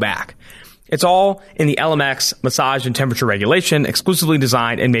me to go back. It's all in the LMX massage and temperature regulation, exclusively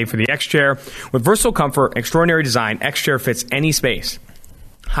designed and made for the X Chair. With versatile comfort, extraordinary design, X Chair fits any space.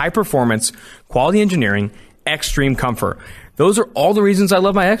 High performance, quality engineering, extreme comfort. Those are all the reasons I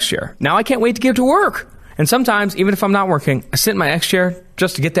love my X Chair. Now I can't wait to get to work. And sometimes, even if I'm not working, I sit in my X Chair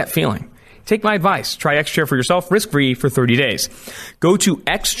just to get that feeling. Take my advice. Try X Chair for yourself, risk-free for 30 days. Go to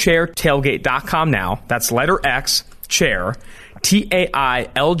xchairtailgate.com now. That's letter X, chair, TAILGATE.com,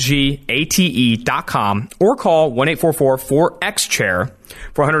 or call 1-844-4XChair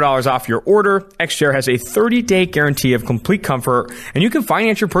for $100 off your order. X Chair has a 30-day guarantee of complete comfort, and you can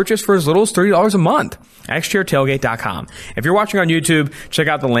finance your purchase for as little as $30 a month. xchairtailgate.com. If you're watching on YouTube, check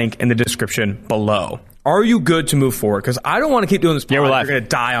out the link in the description below. Are you good to move forward? Because I don't want to keep doing this. Yeah, we're live. You're going to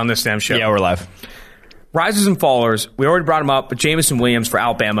die on this damn show. Yeah, we're live. Risers and fallers. We already brought him up, but Jameson Williams for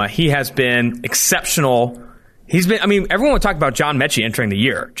Alabama. He has been exceptional. Everyone would talk about John Mechie entering the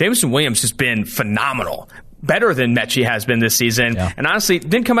year. Jameson Williams has been phenomenal. Better than Mechie has been this season. Yeah. And honestly,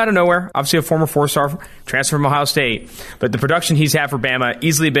 didn't come out of nowhere. Obviously a former 4-star transfer from Ohio State. But the production he's had for Bama,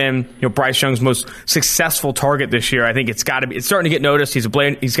 easily been Bryce Young's most successful target this year. I think it's starting to get noticed. He's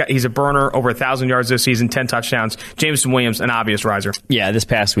a burner, over 1,000 yards this season, 10 touchdowns. Jameson Williams, an obvious riser. Yeah, this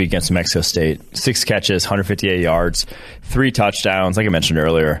past week against New Mexico State, 6 catches, 158 yards, 3 touchdowns, like I mentioned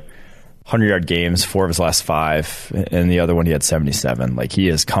earlier. 100-yard games, 4 of his last 5, and the other one he had 77. He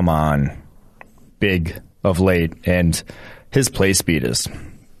has come on big of late, and his play speed is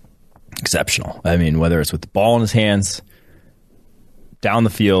exceptional. Whether it's with the ball in his hands, down the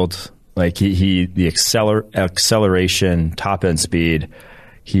field, the acceleration, top end speed,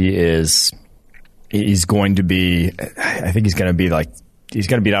 he's going to be. I think he's going to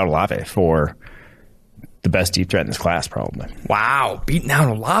beat out Olave for the best deep threat in this class, probably. Wow, beating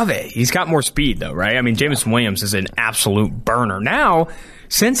out Olave. He's got more speed, though, right? Jameson Williams is an absolute burner. Now,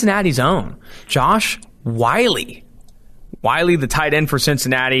 Cincinnati's own Josh Wiley. Wiley, the tight end for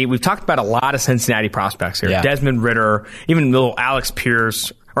Cincinnati. We've talked about a lot of Cincinnati prospects here. Yeah. Desmond Ridder, even little Alec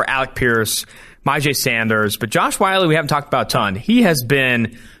Pierce, Myjai Sanders. But Josh Wiley, we haven't talked about a ton. He has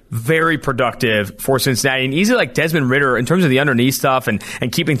been very productive for Cincinnati. And easy like Desmond Ridder, in terms of the underneath stuff and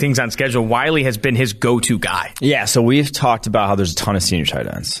keeping things on schedule, Wiley has been his go-to guy. Yeah, so we've talked about how there's a ton of senior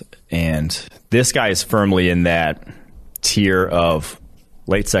tight ends. And this guy is firmly in that tier of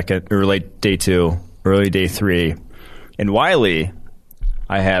late second or late day 2, early day 3. And Wiley,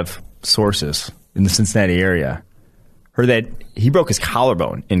 I have sources in the Cincinnati area, heard that he broke his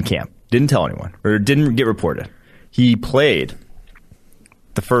collarbone in camp. Didn't tell anyone, or didn't get reported. He played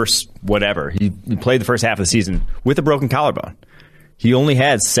the first whatever. He played the first half of the season with a broken collarbone. He only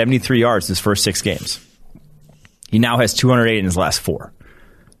had 73 yards his first 6 games. He now has 208 in his last 4.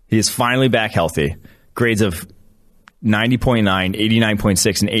 He is finally back healthy. Grades of 90.9,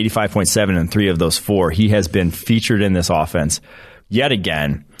 89.6, and 85.7 in 3 of those 4. He has been featured in this offense yet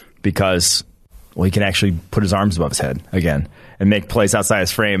again because, well, he can actually put his arms above his head again and make plays outside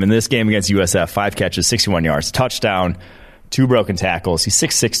his frame. In this game against USF, 5 catches, 61 yards, touchdown, 2 broken tackles. He's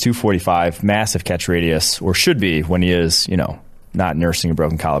 6'6", 245, massive catch radius, or should be when he is, not nursing a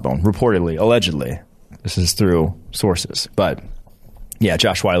broken collarbone. Reportedly, allegedly. This is through sources. But, yeah,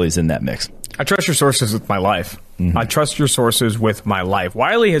 Josh Wiley's in that mix. I trust your sources with my life. Mm-hmm. I trust your sources with my life.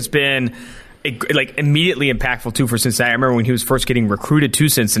 Wiley has been immediately impactful too for Cincinnati. I remember when he was first getting recruited to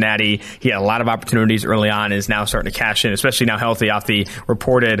Cincinnati, he had a lot of opportunities early on and is now starting to cash in, especially now healthy off the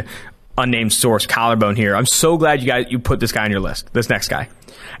reported unnamed source collarbone here. I'm so glad you put this guy on your list. This next guy.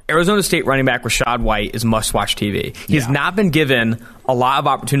 Arizona State running back Rachaad White is must-watch TV. He has not been given a lot of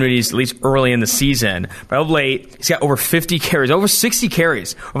opportunities, at least early in the season. But of late, he's got over 50 carries, over 60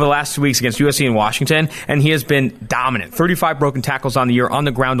 carries over the last 2 weeks against USC and Washington, and he has been dominant. 35 broken tackles on the year on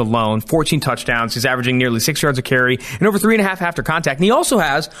the ground alone, 14 touchdowns. He's averaging nearly 6 yards a carry, and over 3.5 after contact. And he also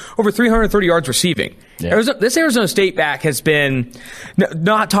has over 330 yards receiving. Yeah. This Arizona State back has been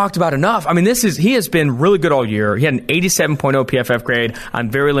not talked about enough. I mean, he has been really good all year. He had an 87.0 PFF grade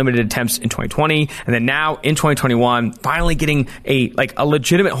on very limited attempts in 2020, and then now in 2021, finally getting a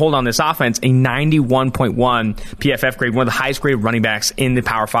legitimate hold on this offense, a 91.1 PFF grade, one of the highest graded running backs in the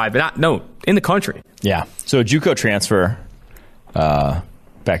Power 5, in the country. Yeah. So a JUCO transfer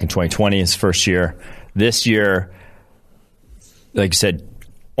back in 2020, his first year. This year, like you said,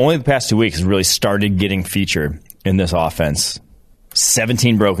 only the past 2 weeks has really started getting featured in this offense.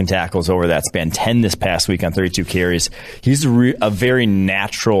 17 broken tackles over that span, 10 this past week on 32 carries. He's a very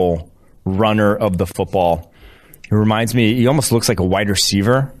natural runner of the football. He reminds me, he almost looks like a wide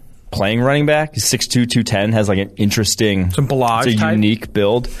receiver playing running back. He's 6'2", 210, has like an interesting, some Balaj type, unique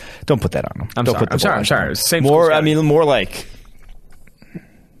build. Don't put that on him. I'm sorry. Same more, I mean, more like,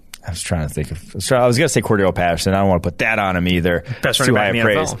 I was trying to think of, I was going to say Cordero Patterson. I don't want to put that on him either. Best running back in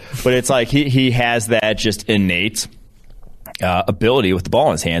the NFL. But it's like he has that just innate ability with the ball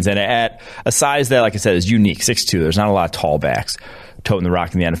in his hands, and at a size that, like I said, is unique, 6'2". There's not a lot of tall backs toting the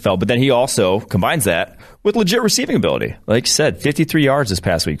rock in the NFL, but then he also combines that with legit receiving ability. Like you said, 53 yards this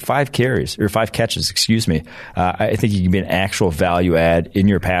past week, 5 catches, I think he can be an actual value add in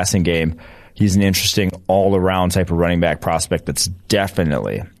your passing game. He's an interesting all-around type of running back prospect that's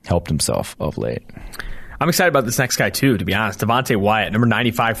definitely helped himself of late. I'm excited about this next guy, too, to be honest. Devontae Wyatt, number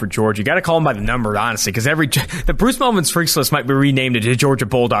 95 for Georgia. You got to call him by the number, honestly, because the Bruce Melvin's Freaks List might be renamed to Georgia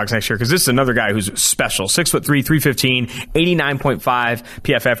Bulldogs next year, because this is another guy who's special. 6'3", 315, 89.5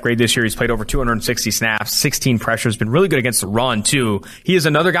 PFF grade this year. He's played over 260 snaps, 16 pressures, been really good against the run, too. He is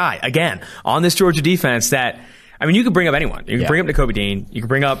another guy, again, on this Georgia defense that, I mean, you could bring up anyone. You can bring up Nakobe Dean. You can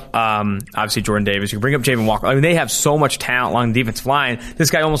bring up, obviously, Jordan Davis. You can bring up Javon Walker. I mean, they have so much talent along the defensive line. This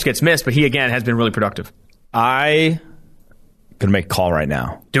guy almost gets missed, but he, again, has been really productive. I'm going to make a call right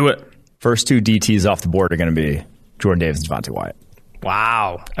now. Do it. First 2 DTs off the board are going to be Jordan Davis and Devontae Wyatt.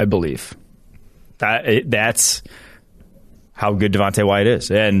 Wow. I believe. That's how good Devontae Wyatt is.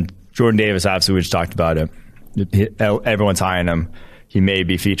 And Jordan Davis, obviously, we just talked about him. Everyone's high on him. He may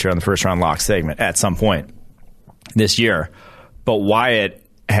be featured on the first-round lock segment at some point this year. But Wyatt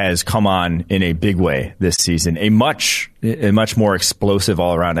has come on in a big way this season. A much more explosive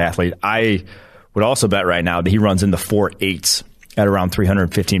all-around athlete. I would also bet right now that he runs in the 4.8s at around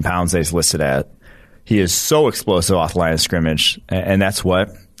 315 pounds that he's listed at. He is so explosive off the line of scrimmage, and that's what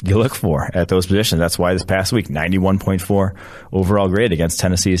you look for at those positions. That's why this past week, 91.4 overall grade against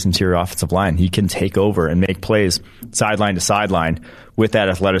Tennessee's interior offensive line. He can take over and make plays sideline to sideline with that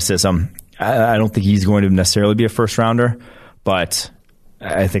athleticism. I don't think he's going to necessarily be a first-rounder, but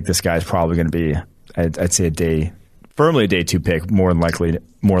I think this guy's probably going to be, I'd say, a day firmly a day 2 pick, more likely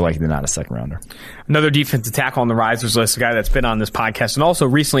than not a second rounder. Another defensive tackle on the risers list, a guy that's been on this podcast and also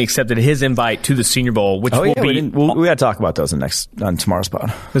recently accepted his invite to the Senior Bowl, which will be... We got to talk about those on tomorrow's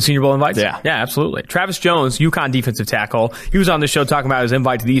pod. The Senior Bowl invites? Yeah, absolutely. Travis Jones, UConn defensive tackle. He was on the show talking about his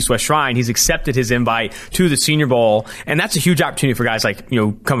invite to the East-West Shrine. He's accepted his invite to the Senior Bowl, and that's a huge opportunity for guys like,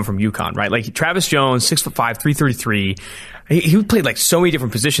 coming from UConn, right? Like Travis Jones, 6'5", 333. He played like so many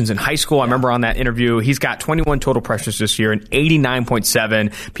different positions in high school. I remember on that interview, he's got 21 total pressures this year, an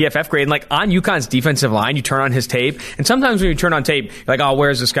 89.7 PFF grade. And like on UConn's defensive line, you turn on his tape, and sometimes when you turn on tape, you're like, oh,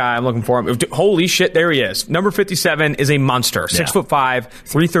 where's this guy? I'm looking for him. Holy shit, there he is. Number 57 is a monster, 6'5",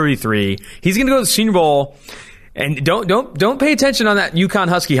 333. He's going to go to the Senior Bowl. And don't pay attention on that UConn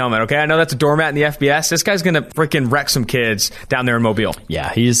Husky helmet, okay? I know that's a doormat in the FBS. This guy's going to freaking wreck some kids down there in Mobile.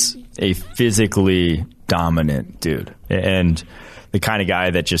 Yeah, he's a physically dominant dude, and the kind of guy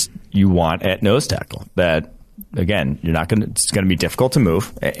that just you want at nose tackle. That, again, it's going to be difficult to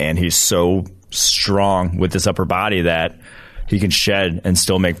move, and he's so strong with this upper body that he can shed and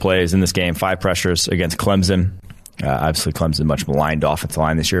still make plays in this game. 5 pressures against Clemson. Obviously, Clemson much maligned offensive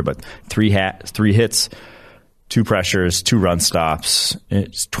line this year, but 3 hits, 2 pressures, 2 run stops.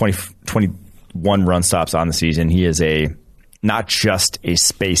 It's 21 run stops on the season. He is not just a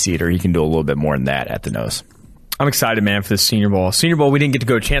space eater. He can do a little bit more than that at the nose. I'm excited, man, for this Senior Bowl. Senior Bowl we didn't get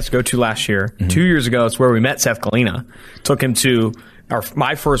a chance to go to last year. Mm-hmm. 2 years ago, it's where we met Seth Galina. Took him to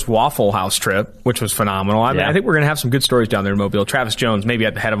my first Waffle House trip, which was phenomenal. I think we're going to have some good stories down there in Mobile. Travis Jones, maybe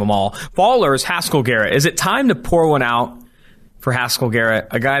at the head of them all. Ballers, Haskell Garrett. Is it time to pour one out for Haskell Garrett,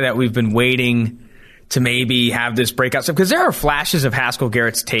 a guy that we've been waiting to maybe have this breakout stuff? Because there are flashes of Haskell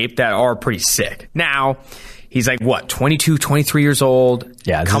Garrett's tape that are pretty sick. Now, he's like, 22, 23 years old,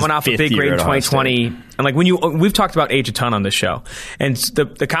 coming off a big grade in 2020. And like we've talked about age a ton on this show. And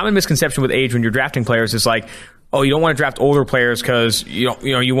the common misconception with age when you're drafting players is like, oh, you don't want to draft older players because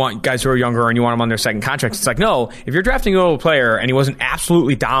you want guys who are younger and you want them on their second contracts. It's like, no, if you're drafting an older player and he wasn't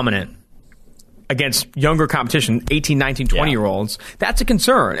absolutely dominant against younger competition, 18, 19, 20-year-olds, that's a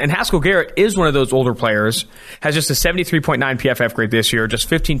concern. And Haskell Garrett is one of those older players, has just a 73.9 PFF grade this year, just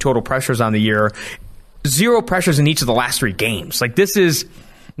 15 total pressures on the year, 0 pressures in each of the last 3 games. Like, this is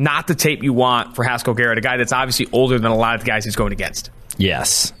not the tape you want for Haskell Garrett, a guy that's obviously older than a lot of the guys he's going against.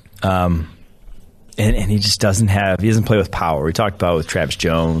 Yes. And he just he doesn't play with power. We talked about with Travis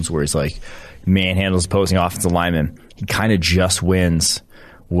Jones, where he's like manhandles opposing offensive linemen. He kind of just wins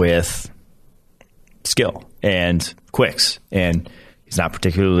with skill and quicks, and he's not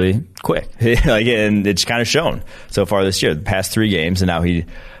particularly quick. And it's kind of shown so far this year. The past 3 games, and now he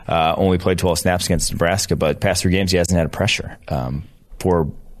only played 12 snaps against Nebraska, but past 3 games he hasn't had a pressure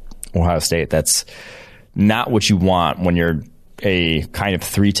for Ohio State. That's not what you want when you're a kind of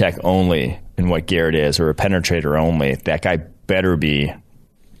 3-tech only in what Garrett is, or a penetrator only. That guy better be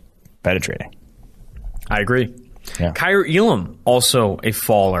penetrating. I agree. Yeah. Kaiir Elam, also a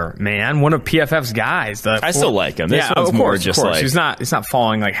faller, man. One of PFF's guys. I still like him. This one's more just like... He's not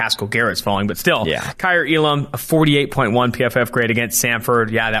falling like Haskell Garrett's falling, but still. Yeah. Kaiir Elam, a 48.1 PFF grade against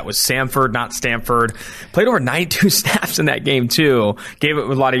Samford. Yeah, that was Samford, not Stanford. Played over 92 snaps in that game, too. Gave it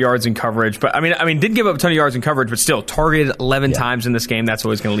with a lot of yards in coverage. But, I mean, didn't give up a ton of yards in coverage, but still, targeted 11 times in this game. That's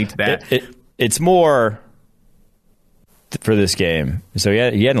always going to lead to that. It's more... for this game. So he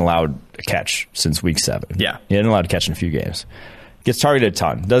hadn't allowed a catch since week 7. Yeah. He hadn't allowed a catch in a few games. Gets targeted a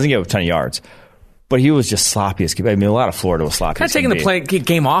ton. Doesn't give a ton of yards. But he was just sloppy. A lot of Florida was sloppy. Kind of taking the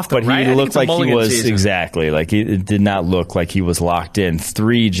game off, though, but right? He looked like he was, season. exactly. Like, it did not look like he was locked in.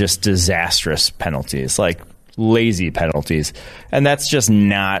 3 just disastrous penalties. Like, lazy penalties. And that's just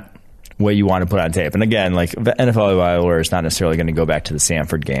not what you want to put on tape. And again, like, the NFL evaluator is not necessarily going to go back to the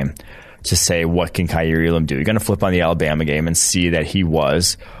Samford game to say, what can Kaiir Elam do? You're going to flip on the Alabama game and see that he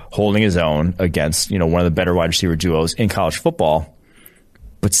was holding his own against, one of the better wide receiver duos in college football.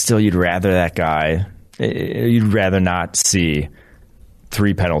 But still, you'd rather not see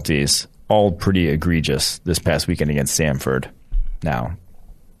 3 penalties, all pretty egregious this past weekend against Samford. Now,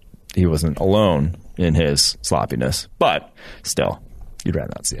 he wasn't alone in his sloppiness, but still, you'd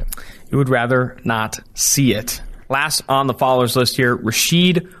rather not see it. You would rather not see it. Last on the followers list here,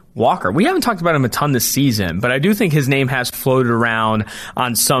 Rasheed Walker. We haven't talked about him a ton this season, but I do think his name has floated around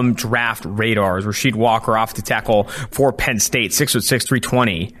on some draft radars. Rasheed Walker, off the tackle for Penn State, 6'6",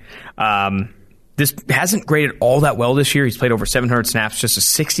 320. This hasn't graded all that well this year. He's played over 700 snaps, just a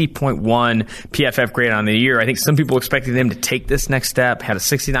 60.1 PFF grade on the year. I think some people expected him to take this next step. Had a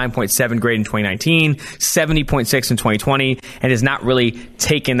 69.7 grade in 2019, 70.6 in 2020, and has not really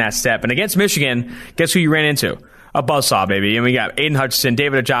taken that step. And against Michigan, guess who you ran into? a buzzsaw, baby. And we got Aiden Hutchinson,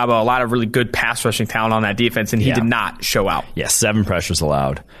 David Ojabo, a lot of really good pass rushing talent on that defense, and he did not show out. Yeah, 7 pressures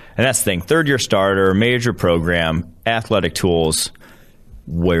allowed. And that's the thing. Third-year starter, major program, athletic tools.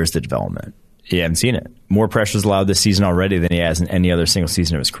 Where's the development? You haven't seen it. More pressures allowed this season already than he has in any other single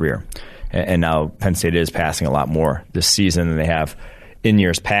season of his career. And now Penn State is passing a lot more this season than they have in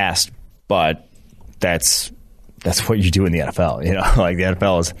years past. But that's what you do in the NFL. You know, like the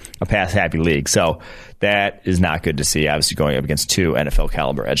NFL is a pass-happy league. So that is not good to see, obviously, going up against 2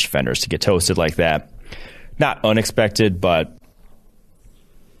 NFL-caliber edge defenders to get toasted like that. Not unexpected, but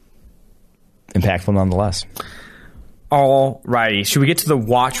impactful nonetheless. All righty. Should we get to the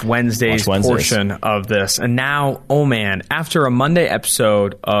Watch Wednesdays portion of this? And now, oh man, after a Monday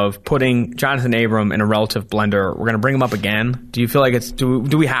episode of putting Jonathan Abram in a relative blender, we're going to bring him up again. Do you feel like it's, do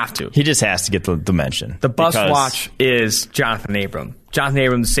we have to? He just has to get the mention. The bus watch is Jonathan Abram. Jonathan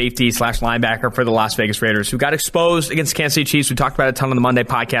Abram, the safety / linebacker for the Las Vegas Raiders, who got exposed against the Kansas City Chiefs. We talked about it a ton on the Monday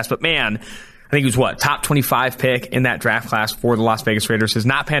podcast, but man, I think he was top 25 pick in that draft class for the Las Vegas Raiders. Has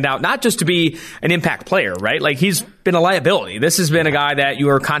not panned out, not just to be an impact player, right? Like, he's been a liability. This has been a guy that you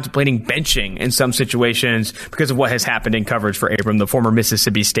are contemplating benching in some situations because of what has happened in coverage for Abram, the former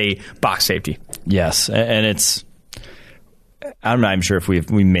Mississippi State box safety. Yes, and it's, I'm not even sure if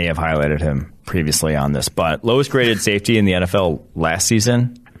we may have highlighted him previously on this, but lowest graded safety in the NFL last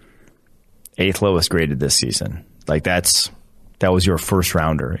season, 8th lowest graded this season. Like, that was your first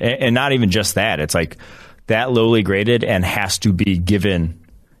rounder. And not even just that. It's like that lowly graded and has to be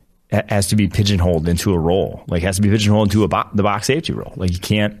pigeonholed into a role. Like, has to be pigeonholed into the box safety role. Like,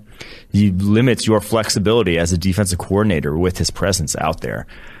 he limits your flexibility as a defensive coordinator with his presence out there.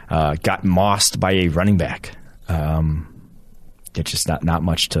 Got mossed by a running back. It's just not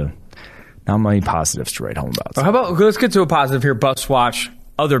many positives to write home about. So how about, let's get to a positive here. Bust watch,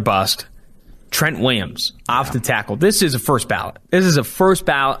 other bust. Trent Williams off the tackle. This is a first ballot. This is a first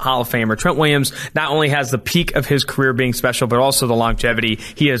ballot Hall of Famer. Trent Williams not only has the peak of his career being special, but also the longevity.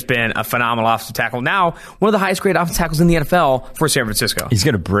 He has been a phenomenal offensive tackle. Now, one of the highest grade offensive tackles in the NFL for San Francisco. He's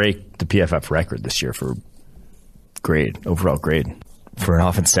going to break the PFF record this year for overall grade for an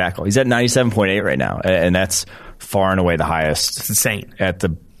offensive tackle. He's at 97.8 right now, and that's far and away the highest. It's insane. At the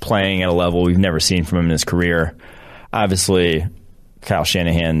playing at a level we've never seen from him in his career. Obviously, Kyle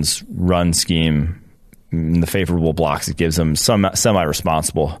Shanahan's run scheme, the favorable blocks it gives him,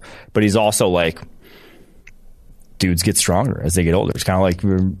 semi-responsible. But he's also like, dudes get stronger as they get older. It's kind of like,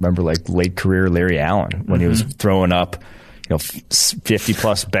 remember, like late career Larry Allen when he was throwing up,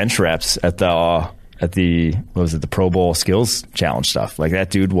 50-plus bench reps at the Pro Bowl Skills Challenge stuff. Like, that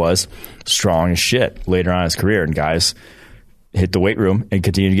dude was strong as shit later on in his career, and guys hit the weight room and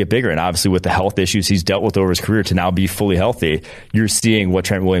continue to get bigger. And obviously, with the health issues he's dealt with over his career, to now be fully healthy, you're seeing what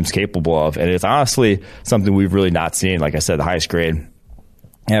Trent Williams is capable of. And it's honestly something we've really not seen. Like I said, the highest grade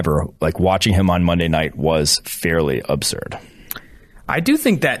ever. Like, watching him on Monday night was fairly absurd. I do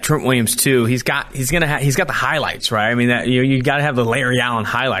think that Trent Williams too. He's got the highlights, right? I mean, that you got to have the Larry Allen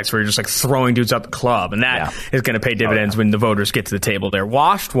highlights where you're just like throwing dudes out the club, and that is going to pay dividends when the voters get to the table there.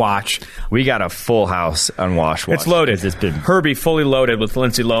 Washed Watch. We got a full house on Washed Watch. It's loaded. It's been Herbie fully loaded with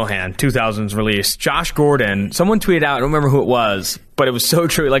Lindsay Lohan, 2000s release. Josh Gordon. Someone tweeted out. I don't remember who it was, but it was so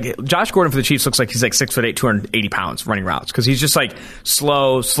true. Like, Josh Gordon for the Chiefs looks like he's like 6'8", 280 pounds running routes because he's just like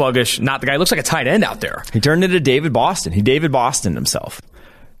slow, sluggish. Not the guy. He looks like a tight end out there. He turned into David Boston. He David Bostoned himself.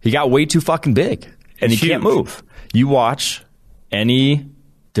 He got way too fucking big, and he can't move. You watch any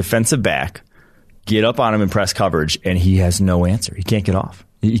defensive back get up on him in press coverage, and he has no answer. He can't get off.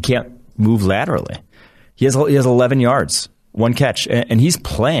 He can't move laterally. He has 11 yards, 1 catch, and he's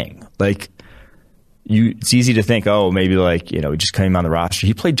playing. Like, it's easy to think, maybe he just came on the roster.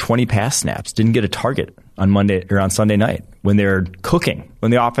 He played 20 pass snaps, didn't get a target on Monday or on Sunday night when they're cooking,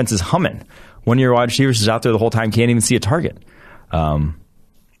 when the offense is humming. One of your wide receivers is out there the whole time, can't even see a target.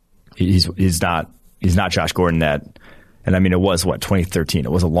 He's not Josh Gordon that, and I mean, it was 2013.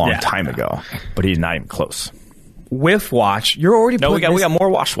 It was a long time ago, but he's not even close. Whiff Watch. You're already we got more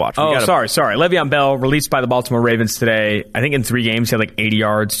Watch. Sorry. Le'Veon Bell released by the Baltimore Ravens today. I think in 3 games he had like 80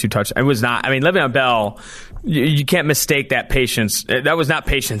 yards, 2 touchdowns. It was not. I mean, Le'Veon Bell. You can't mistake that patience. That was not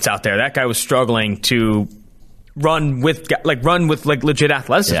patience out there. That guy was struggling to run with legit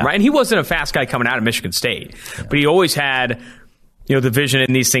athleticism, right? And he wasn't a fast guy coming out of Michigan State, but he always had the vision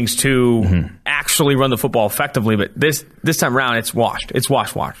in these things to actually run the football effectively. But this time around, it's washed. It's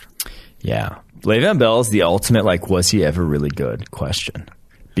washed. Yeah. Le'Veon Bell is the ultimate, was he ever really good question.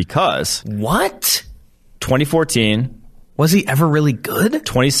 Because... What? 2014... Was he ever really good?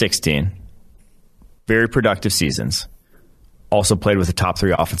 2016. Very productive seasons. Also played with a top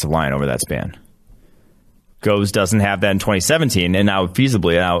 3 offensive line over that span. doesn't have that in 2017, and now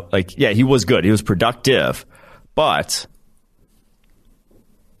feasibly, he was good. He was productive, but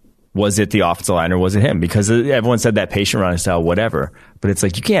was it the offensive line or was it him? Because everyone said that patient running style, whatever. But it's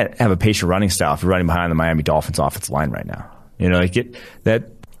like you can't have a patient running style if you're running behind the Miami Dolphins offensive line right now.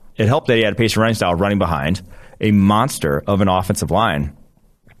 It helped that he had a patient running style running behind a monster of an offensive line.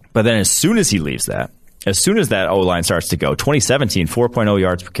 But then as soon as he leaves that, as soon as that O-line starts to go, 2017, 4.0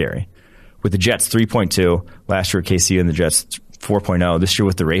 yards per carry. With the Jets, 3.2. Last year at KC and the Jets, 4.0. This year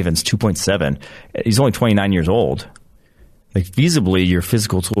with the Ravens, 2.7. He's only 29 years old. Like, feasibly, your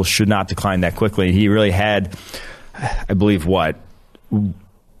physical tools should not decline that quickly. He really had, I believe, one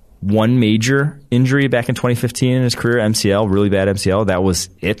major injury back in 2015 in his career, MCL, really bad MCL. That was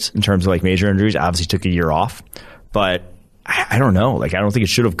it in terms of like major injuries. Obviously took a year off. But I don't know. Like, I don't think it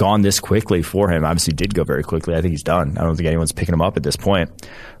should have gone this quickly for him. Obviously, it did go very quickly. I think he's done. I don't think anyone's picking him up at this point.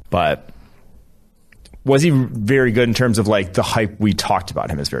 But was he very good in terms of like the hype we talked about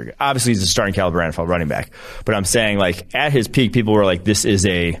him as very good? Obviously, he's a starting caliber NFL running back. But I'm saying, like, at his peak, people were like, this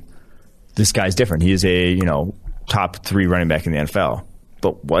guy's different. He is a, top 3 running back in the NFL.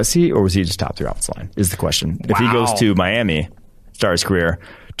 But was he, or was he just top 3 offensive line is the question. Wow. If he goes to Miami, start his career,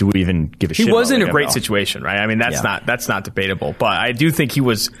 do we even give a shit? He was in a great situation, right? I mean, that's not debatable. But I do think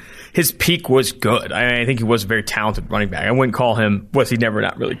his peak was good. I think he was a very talented running back. I wouldn't call him, was he never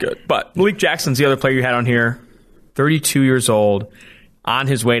not really good? But Malik Jackson's the other player you had on here, 32 years old, on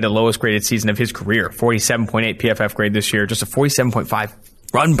his way to lowest graded season of his career, 47.8 PFF grade this year, just a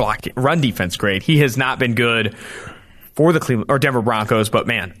 47.5 run defense grade. He has not been good for the Denver Broncos, but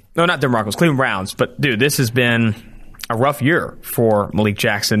man, no, not Denver Broncos, Cleveland Browns. But dude, this has been a rough year for Malik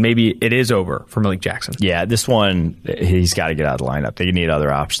Jackson. Maybe it is over for Malik Jackson. Yeah, this one, he's got to get out of the lineup. They need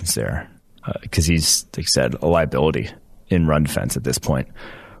other options there because he's, like I said, a liability in run defense at this point.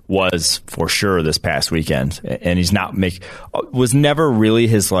 Was for sure this past weekend, and he's not was never really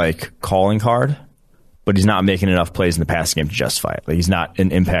his like calling card, but he's not making enough plays in the passing game to justify it. Like, he's not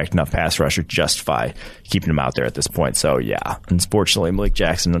an impact enough pass rusher to justify keeping him out there at this point. So yeah, unfortunately, Malik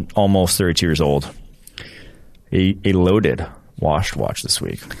Jackson, almost 32 years old. A loaded watch this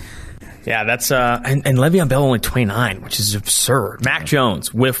week. Yeah, that's and Le'Veon Bell only 29, which is absurd. Mac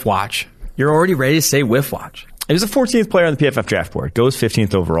Jones, whiff watch. You're already ready to say whiff watch. He was the 14th player on the PFF draft board. Goes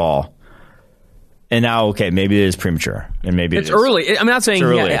 15th overall. And now, okay, maybe it is premature, and maybe it's early. I'm not saying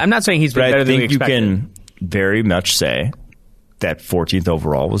I'm not saying he's been better than we expected. I think you can very much say that 14th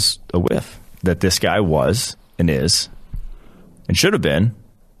overall was a whiff. That this guy was and is and should have been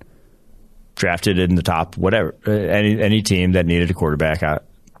drafted in the top, whatever, any team that needed a quarterback out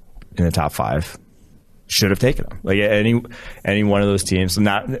in the top 5 should have taken him. Like any one of those teams. I'm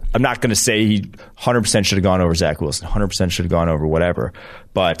not going to say he 100% should have gone over Zach Wilson, 100% should have gone over whatever,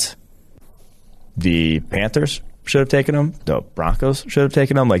 but the Panthers should have taken him. The Broncos should have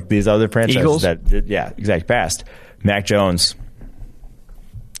taken him. Like these other franchises Eagles? that did, exactly, passed. Mac Jones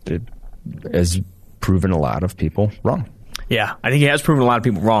has proven a lot of people wrong. Yeah, I think he has proven a lot of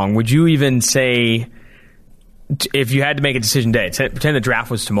people wrong. Would you even say, if you had to make a decision today, pretend the draft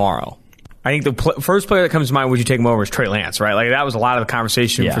was tomorrow, I think the first player that comes to mind, would you take him over, is Trey Lance, right? Like, that was a lot of the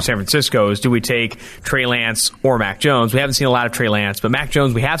conversation for San Francisco is, do we take Trey Lance or Mac Jones? We haven't seen a lot of Trey Lance, but Mac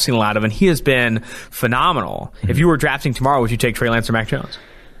Jones we have seen a lot of, and he has been phenomenal. Mm-hmm. If you were drafting tomorrow, would you take Trey Lance or Mac Jones?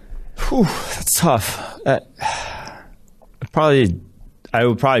 Whew, that's tough. I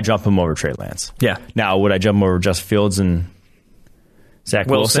would probably jump him over Trey Lance. Yeah. Now, would I jump him over Justin Fields and Zach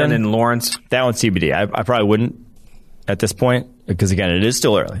Wilson and Lawrence? That one's TBD. I probably wouldn't at this point because, again, it is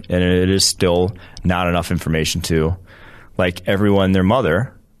still early and it is still not enough information to, like everyone, their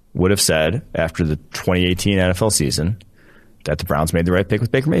mother would have said after the 2018 NFL season that the Browns made the right pick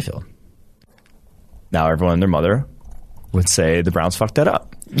with Baker Mayfield. Now everyone, their mother would say the Browns fucked that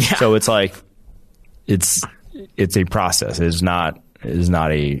up. Yeah. So it's like it's a process. It is not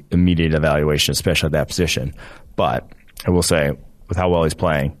a immediate evaluation, especially at that position. But I will say, with how well he's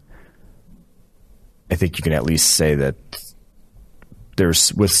playing, I think you can at least say that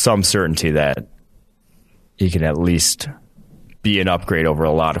there's, with some certainty, that he can at least be an upgrade over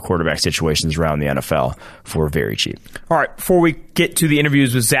a lot of quarterback situations around the NFL for very cheap. All right, before we get to the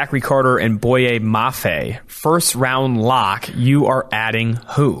interviews with Zachary Carter and Boye Mafe, first round lock, you are adding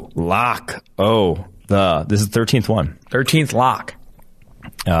who? Lock. This is the 13th one. 13th lock.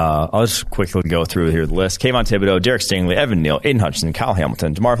 I'll just quickly go through here the list. Kayvon Thibodeau, Derek Stingley, Evan Neal, Aiden Hutchinson, Kyle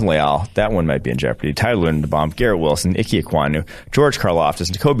Hamilton, DeMarvin Leal. That one might be in jeopardy. Tyler Linderbaum, Garrett Wilson, Ike Ekwonu, George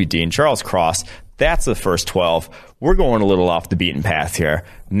Karlaftis, Nakobe Dean, Charles Cross. That's the first 12. We're going a little off the beaten path here.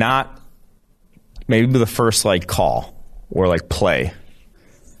 Not maybe the first call or play.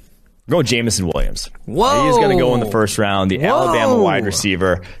 Go Jamison Williams. Whoa. He's going to go in the first round, the Alabama wide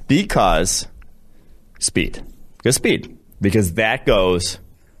receiver, because speed. Because that goes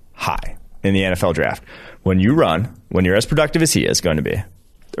high in the NFL draft. When you run, when you're as productive as he is going to be,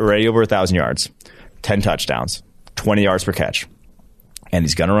 already over 1,000 yards, 10 touchdowns, 20 yards per catch, and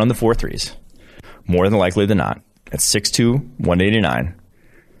he's going to run the 4.3s, more than likely than not, at 6'2", 189,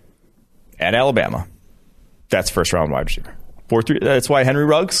 at Alabama, that's first-round wide receiver. 4.3. That's why Henry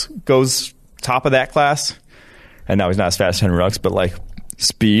Ruggs goes top of that class. And now he's not as fast as Henry Ruggs, but like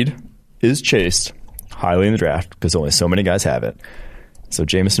speed is chased highly in the draft because only so many guys have it. So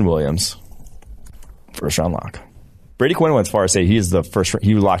Jamison Williams, first-round lock. Brady Quinn went as far as say he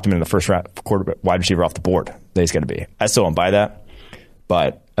locked him in the first round quarterback wide receiver off the board that he's going to be. I still don't buy that,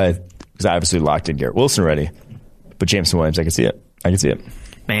 but because I obviously locked in Garrett Wilson already. But Jamison Williams, I can see it.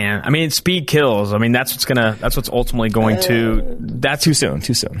 Man, I mean, speed kills. I mean, that's what's ultimately going to. That's too soon.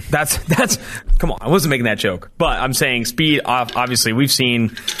 That's. Come on, I wasn't making that joke, but I'm saying speed. Obviously, we've seen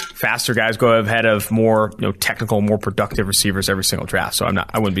faster guys go ahead of more, technical, more productive receivers every single draft. So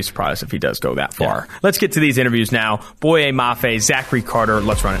I wouldn't be surprised if he does go that far. Yeah. Let's get to these interviews now. Boye Mafe, Zachary Carter.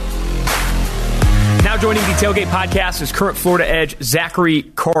 Let's run it. Now joining the Tailgate Podcast is current Florida Edge Zachary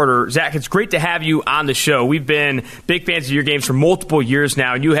Carter. Zach, it's great to have you on the show. We've been big fans of your games for multiple years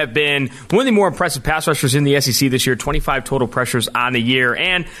now, and you have been one of the more impressive pass rushers in the SEC this year, 25 total pressures on the year,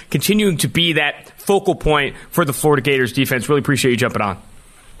 and continuing to be that focal point for the Florida Gators defense. Really appreciate you jumping on.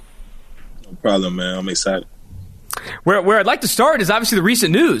 No problem, man. I'm excited. Where I'd like to start is obviously the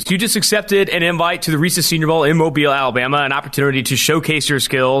recent news. You just accepted an invite to the Reese's Senior Bowl in Mobile, Alabama, an opportunity to showcase your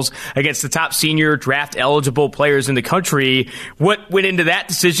skills against the top senior draft-eligible players in the country. What went into that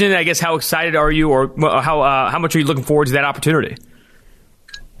decision? I guess how excited are you, or how much are you looking forward to that opportunity?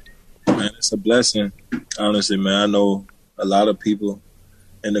 Man, it's a blessing, honestly, man. I know a lot of people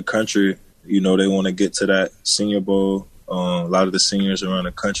in the country, they want to get to that Senior Bowl, a lot of the seniors around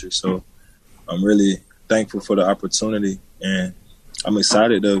the country. So I'm really thankful for the opportunity, and I'm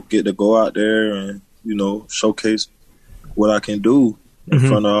excited to get to go out there and showcase what I can do in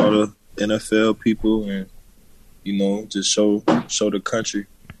front of all the NFL people, and just show the country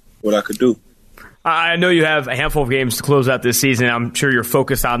what I could do. I know you have a handful of games to close out this season. I'm sure you're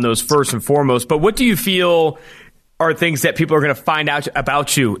focused on those first and foremost, but what do you feel are things that people are going to find out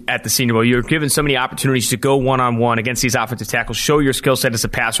about you at the Senior Bowl? You're given so many opportunities to go one-on-one against these offensive tackles, show your skill set as a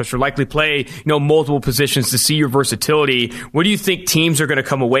pass rusher, likely play multiple positions to see your versatility. What do you think teams are going to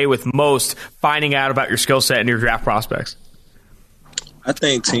come away with most finding out about your skill set and your draft prospects? I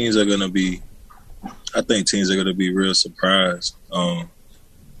think teams are going to be real surprised,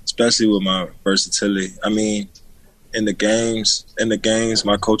 especially with my versatility. I mean, in the games,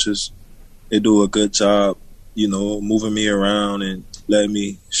 my coaches, they do a good job moving me around and letting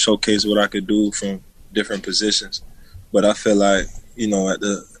me showcase what I could do from different positions. But I feel like,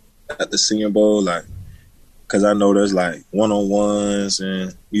 at the Senior Bowl, because I know there's one-on-ones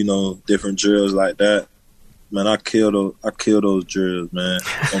and, different drills like that. Man, I kill those drills, man,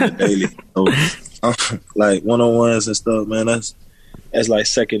 on the daily. So, one-on-ones and stuff, man, that's like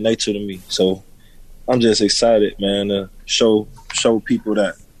second nature to me. So I'm just excited, man, to show people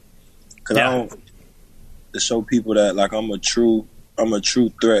that. To show people that I'm a true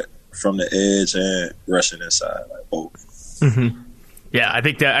threat from the edge and rushing inside, both. Mm-hmm. Yeah, I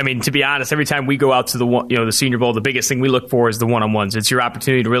think that, to be honest, every time we go out to the Senior Bowl, the biggest thing we look for is the one-on-ones. It's your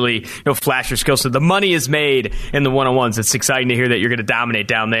opportunity to really, flash your skills. So the money is made in the one-on-ones. It's exciting to hear that you're going to dominate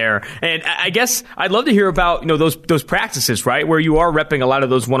down there. And I guess I'd love to hear about, those practices, right, where you are repping a lot of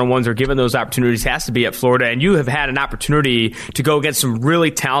those one-on-ones or given those opportunities. Has to be at Florida. And you have had an opportunity to go against some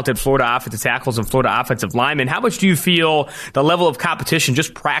really talented Florida offensive tackles and Florida offensive linemen. How much do you feel the level of competition,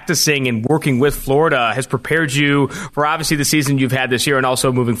 just practicing and working with Florida, has prepared you for obviously the season you've had this year and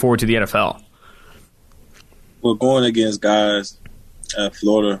also moving forward to the NFL? Well, going against guys at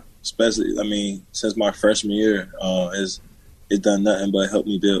Florida, especially, since my freshman year, it's done nothing but help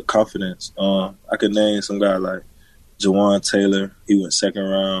me build confidence. I could name some guys like Jawan Taylor. He went second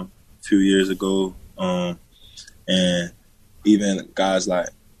round a few years ago. And even guys like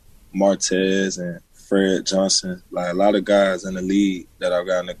Martez and Fred Johnson, a lot of guys in the league that I've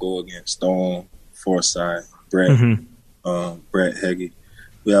gotten to go against. Stone, Forsythe, Brett Heggie.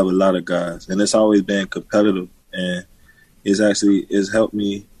 We have a lot of guys, and it's always been competitive, and it's helped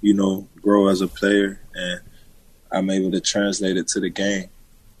me, grow as a player, and I'm able to translate it to the game.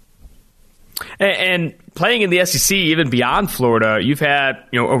 And playing in the SEC, even beyond Florida, you've had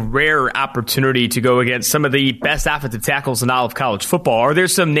a rare opportunity to go against some of the best offensive tackles in all of college football. Are there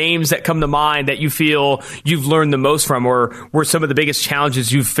some names that come to mind that you feel you've learned the most from, or were some of the biggest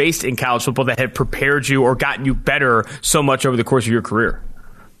challenges you've faced in college football that have prepared you or gotten you better so much over the course of your career?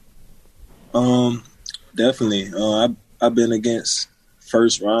 Definitely. I've been against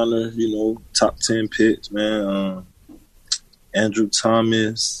first rounder, top 10 picks, man. Andrew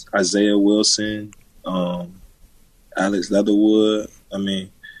Thomas, Isaiah Wilson, Alex Leatherwood.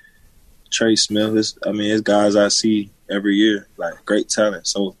 Trey Smith. It's guys I see every year, like great talent.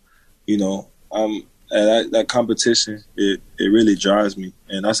 So, that competition, it really drives me.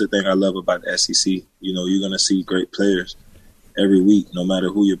 And that's the thing I love about the SEC. You're going to see great players every week, no matter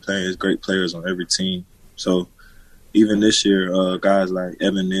who you're playing. There's great players on every team. So even this year, guys like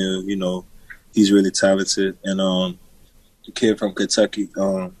Evan Neal, he's really talented. And the kid from Kentucky,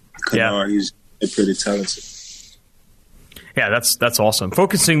 Kennard, he's pretty talented. Yeah, that's awesome.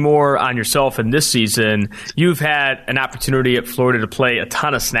 Focusing more on yourself in this season, you've had an opportunity at Florida to play a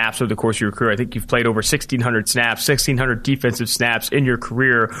ton of snaps over the course of your career. I think you've played over 1,600 snaps, 1,600 defensive snaps in your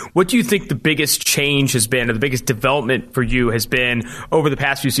career. What do you think the biggest change has been, or the biggest development for you has been over the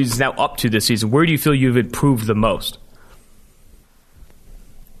past few seasons, now up to this season? Where do you feel you've improved the most?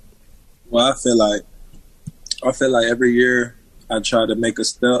 Well, I feel like every year I try to make a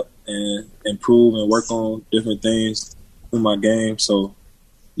step and improve and work on different things in my game. So,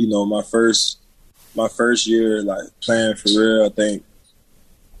 my first year, like playing for real, I think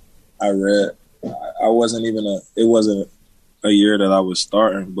it wasn't a year that I was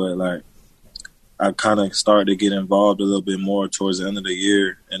starting, but like I kind of started to get involved a little bit more towards the end of the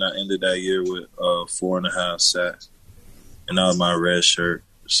year, and I ended that year with 4.5 sacks, and that was my red shirt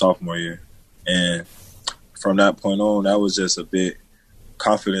sophomore year. And from that point on, that was just a big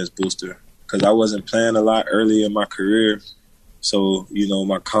confidence booster because I wasn't playing a lot early in my career. So,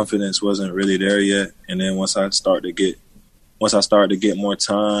 my confidence wasn't really there yet. And then once I started to get more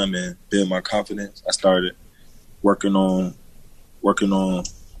time and build my confidence, I started working on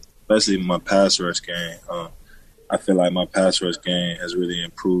especially my pass rush game. I feel like my pass rush game has really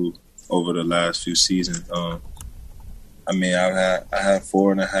improved over the last few seasons. I had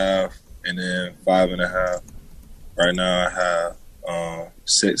 4.5 and then 5.5. Right now I have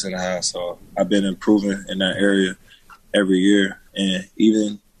 6.5. So I've been improving in that area every year. And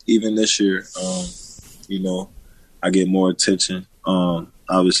even this year, I get more attention.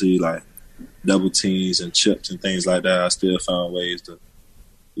 Obviously, like double teams and chips and things like that, I still found ways to,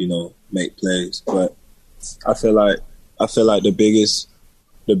 make plays. But I feel like the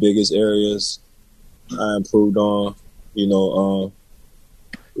biggest areas I improved on,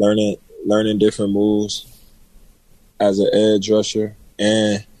 learning different moves as an edge rusher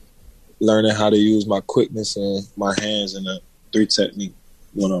and learning how to use my quickness and my hands in a 3 technique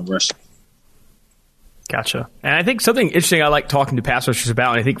when I'm rushing. Gotcha. And I think something interesting I like talking to pass rushers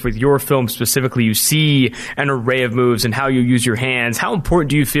about, and I think with your film specifically, you see an array of moves and how you use your hands. How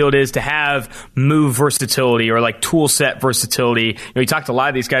important do you feel it is to have move versatility or like tool set versatility? You talked to a lot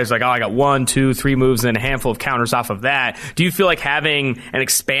of these guys like, I got 1, 2, 3 moves and then a handful of counters off of that. Do you feel like having an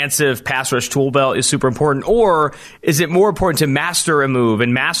expansive pass rush tool belt is super important, or is it more important to master a move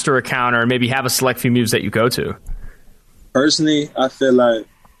and master a counter and maybe have a select few moves that you go to? Personally,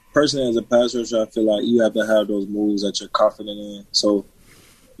 as a pass rusher, I feel like you have to have those moves that you're confident in. So,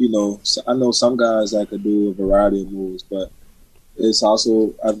 I know some guys that could do a variety of moves, but it's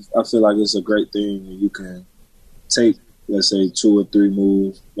also, I feel like it's a great thing when you can take, let's say, 2 or 3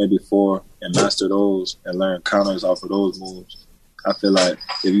 moves, maybe 4, and master those and learn counters off of those moves. I feel like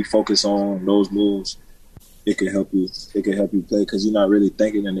if you focus on those moves, it can help you. It can help you play because you're not really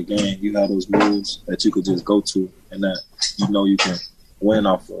thinking in the game. You have those moves that you could just go to and that you can win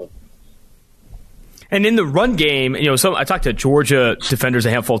off of. And in the run game, I talked to Georgia defenders a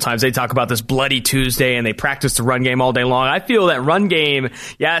handful of times. They talk about this bloody Tuesday and they practice the run game all day long. I feel that run game,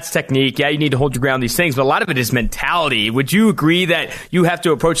 it's technique. Yeah, you need to hold your ground, these things, but a lot of it is mentality. Would you agree that you have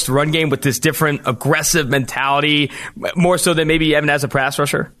to approach the run game with this different aggressive mentality, more so than maybe Evan as a pass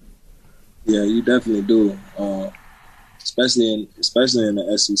rusher? Yeah, you definitely do. Especially in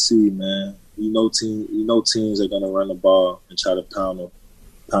the SEC, man. Teams are gonna run the ball and try to pound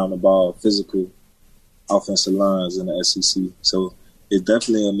the ball, physical offensive lines in the SEC. So it's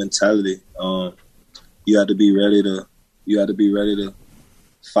definitely a mentality. You have to be ready to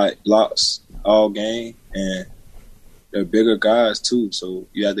fight blocks all game, and they're bigger guys too. So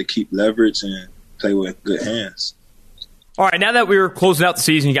you have to keep leverage and play with good hands. All right, now that we're closing out the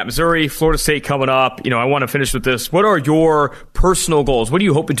season, you got Missouri, Florida State coming up. I want to finish with this. What are your personal goals? What are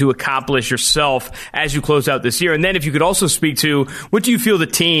you hoping to accomplish yourself as you close out this year? And then if you could also speak to what do you feel the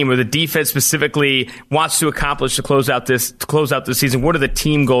team or the defense specifically wants to accomplish to close out this season? What are the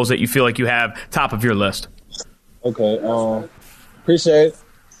team goals that you feel like you have top of your list? Okay, appreciate it.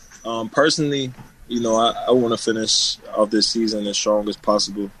 Personally, I want to finish off this season as strong as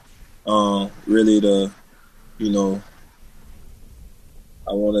possible. Really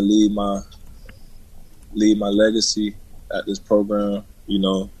I want to leave my legacy at this program.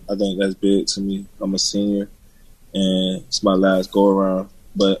 I think that's big to me. I'm a senior, and it's my last go around.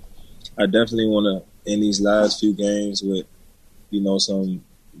 But I definitely want to end these last few games with, some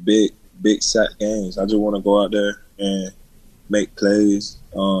big sack games. I just want to go out there and make plays,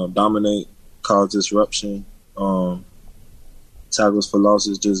 dominate, cause disruption, tackles for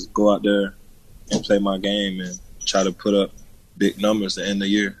losses. Just go out there and play my game and try to put up big numbers at the end of the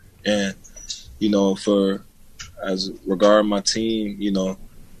year. And, as regard my team,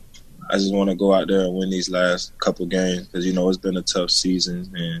 I just want to go out there and win these last couple games because, it's been a tough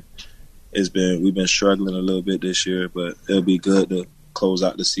season and we've been struggling a little bit this year, but it'll be good to close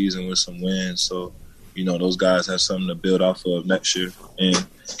out the season with some wins. So, those guys have something to build off of next year. And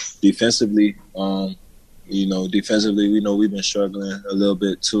defensively, we know we've been struggling a little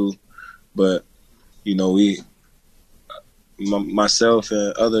bit too, but, myself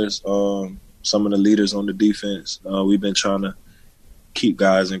and others, some of the leaders on the defense, we've been trying to keep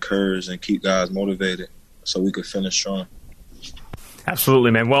guys encouraged and keep guys motivated so we could finish strong.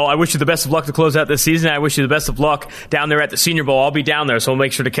 Absolutely, man. Well, I wish you the best of luck to close out this season. I wish you the best of luck down there at the Senior Bowl. I'll be down there, so we'll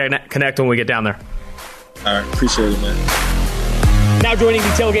make sure to connect when we get down there. All right. Appreciate it, man. Now joining the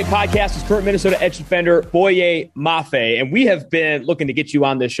Tailgate Podcast is current Minnesota edge defender Boye Mafe, and we have been looking to get you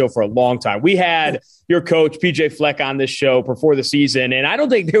on this show for a long time. We had your coach, PJ Fleck, on this show before the season, and I don't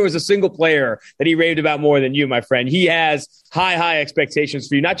think there was a single player that he raved about more than you, my friend. He has high expectations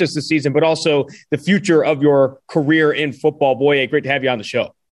for you, not just this season, but also the future of your career in football. Boye, great to have you on the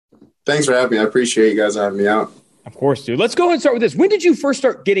show. Thanks for having me. I appreciate you guys having me out. Of course, dude. Let's go ahead and start with this. When did you first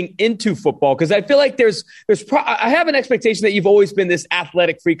start getting into football? Because I feel like I have an expectation that you've always been this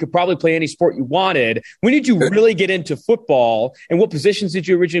athletic freak, could probably play any sport you wanted. When did you really get into football, and what positions did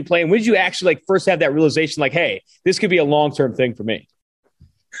you originally play? And when did you actually first have that realization, hey, this could be a long-term thing for me?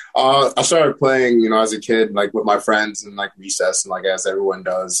 I started playing, as a kid, with my friends and recess, and as everyone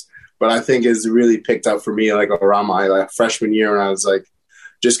does. But I think it's really picked up for me around my freshman year, when I was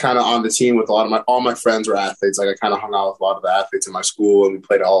just kind of on the team with all my friends were athletes. I kind of hung out with a lot of the athletes in my school, and we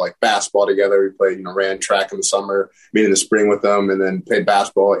played all basketball together. We played, ran track in the summer, meet in the spring with them, and then played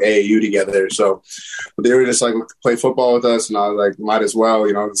basketball at AAU together. So they were just play football with us, and I was might as well,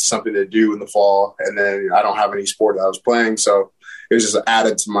 it's something to do in the fall. And then I don't have any sport that I was playing, so it was just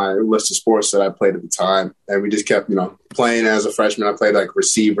added to my list of sports that I played at the time. And we just kept, playing as a freshman. I played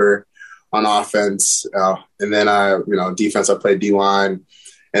receiver on offense, and then defense. I played D-line.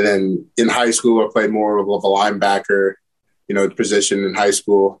 And then in high school, I played more of a linebacker, position in high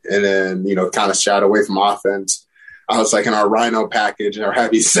school. And then, kind of shied away from offense. I was in our Rhino package and our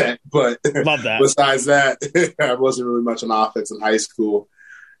heavy set. But love that. Besides that, I wasn't really much on offense in high school.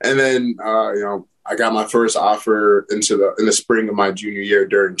 And then, I got my first offer in the spring of my junior year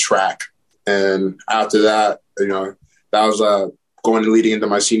during track. And after that, that was leading into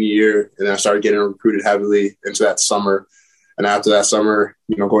my senior year. And then I started getting recruited heavily into that summer. And after that summer,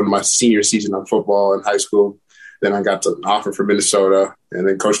 going to my senior season of football in high school, then I got an offer from Minnesota, and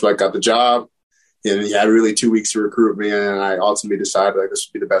then Coach Fleck got the job, and he had really 2 weeks to recruit me, and I ultimately decided this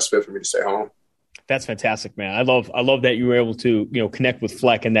would be the best fit for me to stay home. That's fantastic, man. I love that you were able to, connect with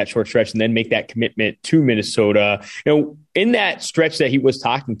Fleck in that short stretch and then make that commitment to Minnesota. In that stretch that he was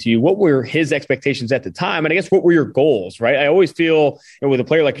talking to you, what were his expectations at the time? And I guess what were your goals, right? I always feel with a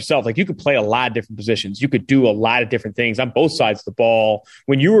player like yourself, you could play a lot of different positions. You could do a lot of different things on both sides of the ball.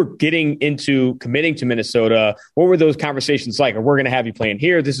 When you were getting into committing to Minnesota, what were those conversations like? Or we're going to have you playing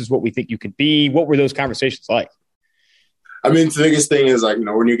here. This is what we think you can be. What were those conversations like? I mean, the biggest thing is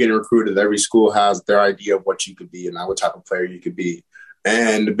when you're getting recruited, every school has their idea of what you could be and what type of player you could be.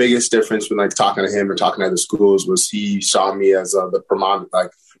 And the biggest difference when talking to him or talking to other schools was he saw me as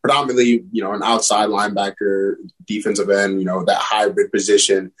predominantly, an outside linebacker, defensive end, that hybrid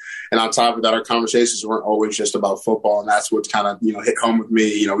position. And on top of that, our conversations weren't always just about football. And that's what's kind of, hit home with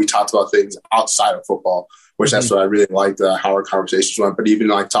me. We talked about things outside of football, which that's what I really liked, how our conversations went. But even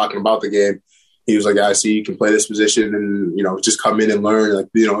talking about the game, he was I see you can play this position and, just come in and learn.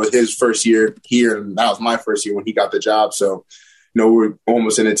 His first year here, and that was my first year when he got the job. So, we're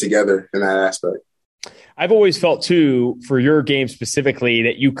almost in it together in that aspect. I've always felt too, for your game specifically,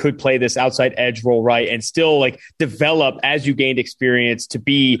 that you could play this outside edge role right and still like develop as you gained experience to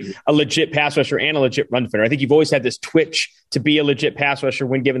be a legit pass rusher and a legit run defender. I think you've always had this twitch to be a legit pass rusher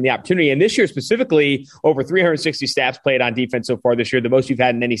when given the opportunity. And this year specifically, over 360 snaps played on defense so far this year, the most you've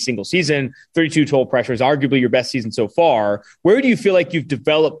had in any single season, 32 total pressures, arguably your best season so far. Where do you feel like you've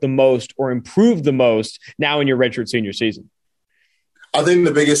developed the most or improved the most now in your redshirt senior season? I think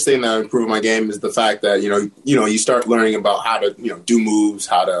the biggest thing that improved my game is the fact that, you start learning about how to, do moves,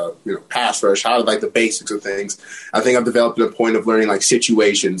 how to, pass rush, how to like the basics of things. I think I've developed a point of learning like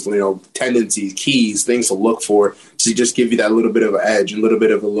situations, tendencies, keys, things to look for to just give you that little bit of an edge and a little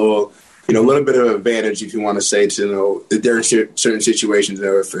bit of a little bit of an advantage, if you want to say, to, there are certain situations,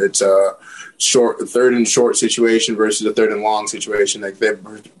 if it's a third and short situation versus a third and long situation, like that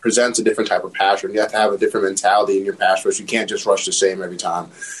presents a different type of pass rush. You have to have a different mentality in your pass rush. You can't just rush the same every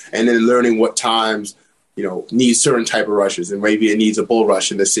time. And then learning what times, needs certain type of rushes, and maybe it needs a bull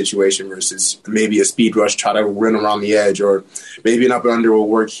rush in this situation versus maybe a speed rush, try to run around the edge, or maybe an up and under will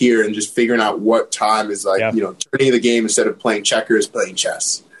work here, and just figuring out what time is like, turning the game instead of playing checkers, playing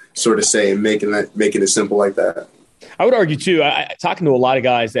chess, sort of say, and making it simple like that. I would argue, too, talking to a lot of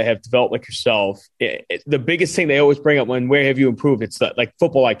guys that have developed like yourself, the biggest thing they always bring up where have you improved? It's like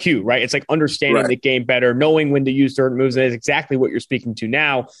football IQ, right? It's like understanding the game better, knowing when to use certain moves, and it's exactly what you're speaking to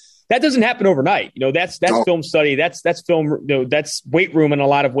now. That doesn't happen overnight. That's film study. That's film. That's weight room in a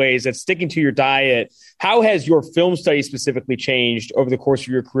lot of ways. That's sticking to your diet. How has your film study specifically changed over the course of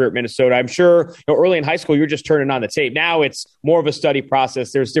your career at Minnesota? I'm sure early in high school you're just turning on the tape. Now it's more of a study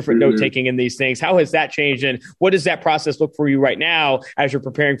process. There's different note taking in these things. How has that changed, and what does that process look for you right now as you're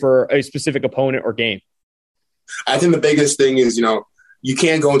preparing for a specific opponent or game? I think the biggest thing is you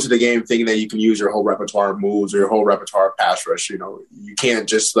can't go into the game thinking that you can use your whole repertoire of moves or your whole repertoire of pass rush. You can't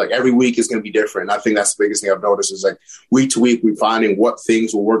just like every week is going to be different. And I think that's the biggest thing I've noticed is like week to week, we're finding what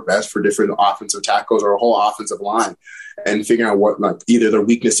things will work best for different offensive tackles or a whole offensive line and figuring out what like either their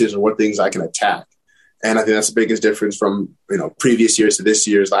weaknesses or what things I can attack. And I think that's the biggest difference from, previous years to this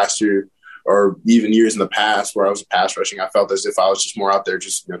year's, last year, or even years in the past where I was pass rushing. I felt as if I was just more out there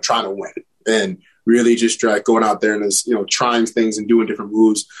just, trying to win and really just going out there and just, trying things and doing different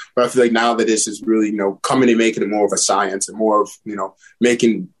moves. But I feel like now that this is really, coming and making it more of a science and more of,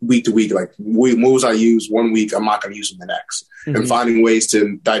 making week to week, like moves I use one week, I'm not going to use them the next. And finding ways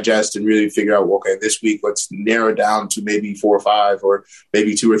to digest and really figure out, okay, this week, let's narrow down to maybe 4 or 5 or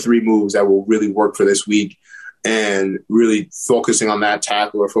maybe 2 or 3 moves that will really work for this week. And really focusing on that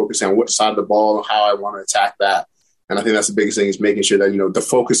tackle or focusing on what side of the ball, how I want to attack that. And I think that's the biggest thing is making sure that, the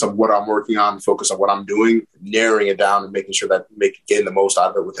focus of what I'm working on, the focus of what I'm doing, narrowing it down and making sure that getting the most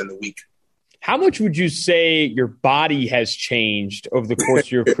out of it within the week. How much would you say your body has changed over the course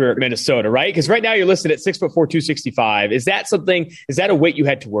of your career at Minnesota, right? Because right now you're listed at 6'4", 265. Is that a weight you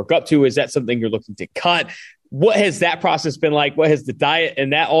had to work up to? Is that something you're looking to cut? What has that process been like? What has the diet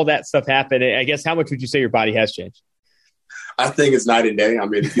and all that stuff happened? I guess how much would you say your body has changed? I think it's night and day. I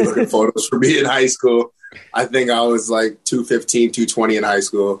mean, if you look at photos for me in high school, I think I was like 215, 220 in high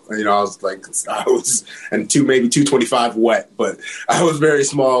school. Maybe 225 wet, but I was very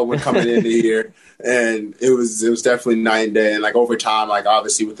small when coming into here. And it was definitely night and day. And like over time, like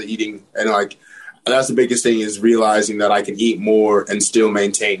obviously with the eating and like, that's the biggest thing is realizing that I can eat more and still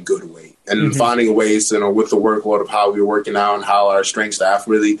maintain good weight and finding ways, with the workload of how we're working out and how our strength staff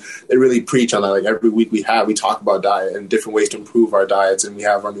they really preach on that. Like every week we talk about diet and different ways to improve our diets. And we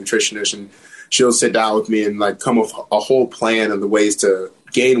have our nutritionist and she'll sit down with me and like come with a whole plan of the ways to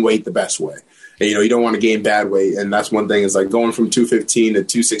gain weight the best way. And, you don't want to gain bad weight. And that's one thing is like going from 215 to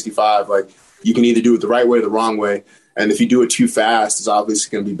 265, like you can either do it the right way or the wrong way. And if you do it too fast, it's obviously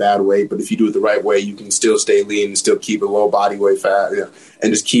going to be bad weight. But if you do it the right way, you can still stay lean and still keep a low body weight fat,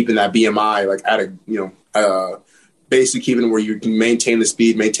 and just keeping that BMI like at a, basically keeping it where you can maintain the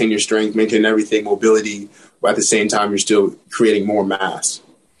speed, maintain your strength, maintain everything, mobility, but at the same time, you're still creating more mass.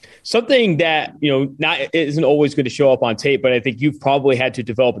 Something that, isn't always going to show up on tape, but I think you've probably had to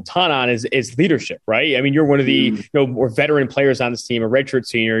develop a ton on is leadership, right? I mean, you're one of the more veteran players on this team, a redshirt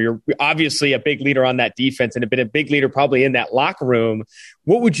senior. You're obviously a big leader on that defense and have been a big leader probably in that locker room.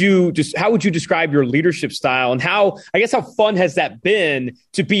 How would you describe your leadership style and how fun has that been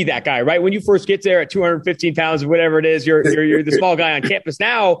to be that guy, right? When you first get there at 215 pounds or whatever it is, you're the small guy on campus.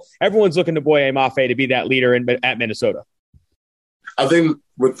 Now everyone's looking to Boye Mafe to be that leader at Minnesota. I think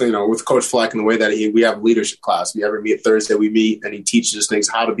with Coach Fleck and the way that we have leadership class, we every Thursday we meet and he teaches us things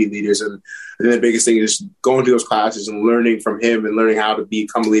how to be leaders. And I think the biggest thing is going to those classes and learning from him and learning how to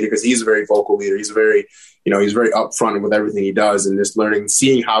become a leader, because he's a very vocal leader. He's very upfront with everything he does, and just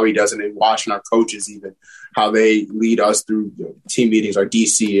seeing how he does it and watching our coaches even how they lead us through team meetings, our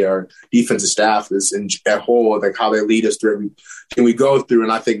DC, our defensive staff is at whole, like how they lead us through everything we go through.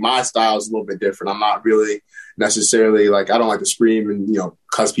 And I think my style is a little bit different. I'm not really necessarily I don't like to scream and,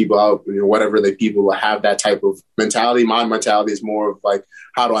 cuss people out, whatever people have that type of mentality. My mentality is more of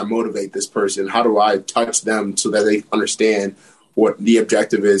how do I motivate this person? How do I touch them so that they understand what the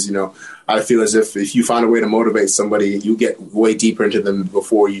objective is? I feel as if you find a way to motivate somebody, you get way deeper into them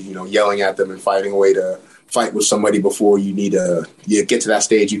before yelling at them and finding a way to fight with somebody before you need to get to that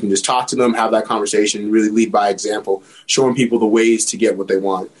stage. You can just talk to them, have that conversation, really lead by example, showing people the ways to get what they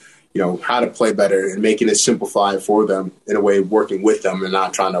want, how to play better and making it simplified for them in a way, working with them and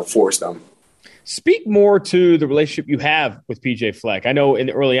not trying to force them. Speak more to the relationship you have with PJ Fleck. I know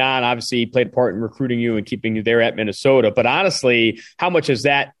early on, obviously, he played a part in recruiting you and keeping you there at Minnesota. But honestly, how much has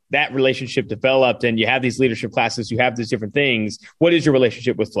that relationship developed? And you have these leadership classes, you have these different things. What is your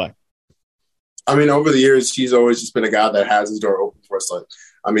relationship with Fleck? I mean, over the years, he's always just been a guy that has his door open for us.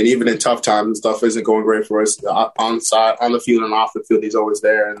 Even in tough times, stuff isn't going great for us on the field and off the field. He's always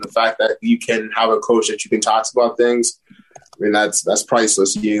there, and the fact that you can have a coach that you can talk about things, that's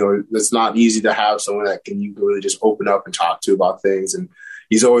priceless. It's not easy to have someone that you can really just open up and talk to about things, and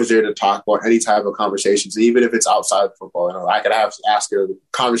he's always there to talk about any type of conversations, even if it's outside of football. I could ask her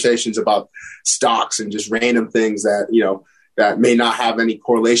conversations about stocks and just random things that that may not have any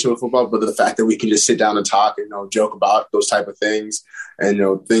correlation with football, but the fact that we can just sit down and talk and joke about those type of things and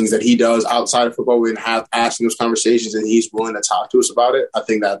things that he does outside of football, we have asking those conversations and he's willing to talk to us about it. I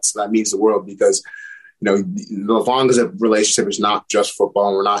think that means the world, because as long as a relationship is not just football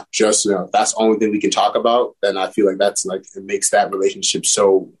and we're not just that's the only thing we can talk about, then I feel it makes that relationship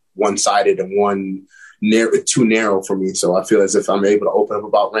so one-sided and too narrow for me. So I feel as if I'm able to open up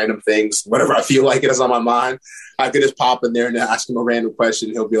about random things, whatever I feel like it is on my mind. I could just pop in there and ask him a random question.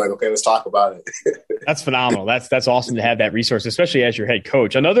 He'll be like, okay, let's talk about it. That's phenomenal. That's awesome to have that resource, especially as your head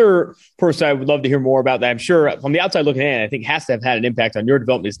coach. Another person I would love to hear more about that, I'm sure from the outside looking in, I think has to have had an impact on your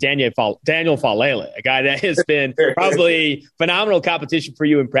development, is Daniel Faalele, a guy that has been probably phenomenal competition for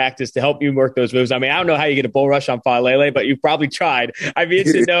you in practice to help you work those moves. I don't know how you get a bull rush on Faalele, but you've probably tried. I'd be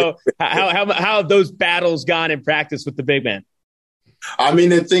interested to know how have those battles gone in practice with the big man? I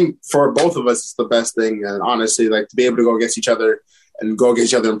think for both of us, it's the best thing. And honestly, to be able to go against each other and go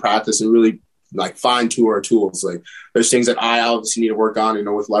against each other in practice and really fine tune our tools. There's things that I obviously need to work on,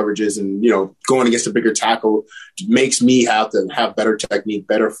 with leverages and, going against a bigger tackle makes me have to have better technique,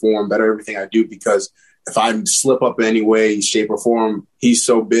 better form, better everything I do, because if I slip up in any way, shape or form, he's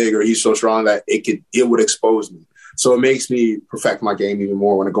so big or he's so strong that it would expose me. So it makes me perfect my game even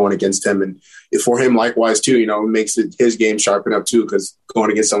more when I'm going against him. And for him, likewise, too, it makes his game sharpen up, too, because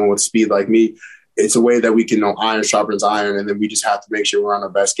going against someone with speed like me, it's a way that we can iron sharpens iron. And then we just have to make sure we're on our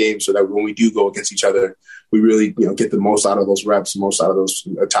best game so that when we do go against each other, we really get the most out of those reps, most out of those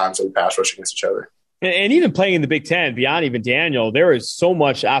times that we pass rush against each other. And even playing in the Big Ten, beyond even Daniel, there is so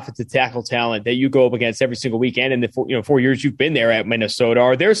much offensive tackle talent that you go up against every single weekend. In the 4 years you've been there at Minnesota,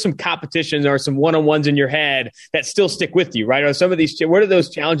 are there some competitions or some one-on-ones in your head that still stick with you, right? Or some of these, what are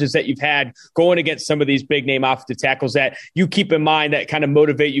those challenges that you've had going against some of these big name offensive tackles that you keep in mind that kind of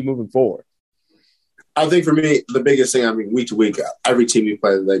motivate you moving forward? I think for me, the biggest thing, week to week, every team you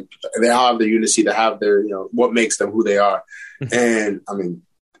play, they all have their unity, to have their, what makes them who they are. And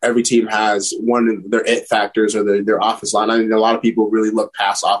every team has one of their it factors or their offensive line. A lot of people really look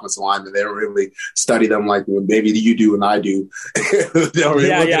past offensive line and they don't really study them like maybe you do and I do. They don't really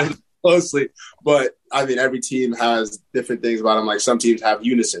look at them closely. But every team has different things about them. Some teams have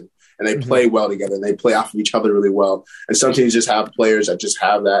unison and they play well together and they play off of each other really well. And some teams just have players that just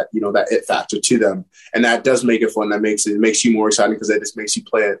have that, that it factor to them. And that does make it fun. That makes you more exciting because it just makes you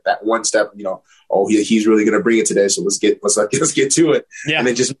play it that one step, he's really going to bring it today. So let's get to it. Yeah. And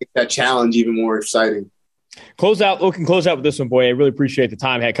it just makes that challenge even more exciting. We can close out with this one, boy. I really appreciate the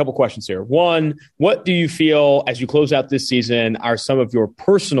time. I had a couple questions here. One, what do you feel as you close out this season are some of your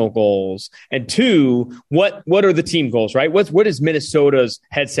personal goals? And two, what are the team goals, right? What is Minnesota's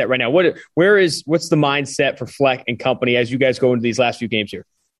headset right now? What's the mindset for Fleck and company as you guys go into these last few games here?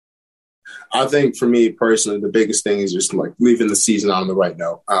 I think for me personally, the biggest thing is just leaving the season on the right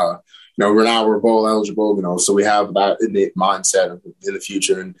note. We're bowl eligible, so we have that in the mindset in the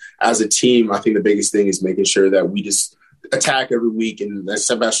future. And as a team, I think the biggest thing is making sure that we just attack every week, and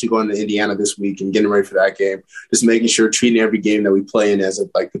especially going to Indiana this week and getting ready for that game, just making sure treating every game that we play in as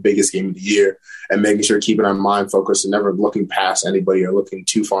like the biggest game of the year, and making sure keeping our mind focused and never looking past anybody or looking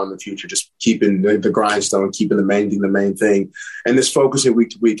too far in the future, just keeping the grindstone, keeping the main thing. And this focusing week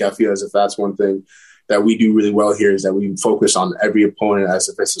to week, I feel as if that's one thing that we do really well here, is that we focus on every opponent as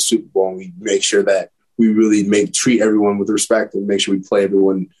if it's a Super Bowl, and we make sure that we really treat everyone with respect and make sure we play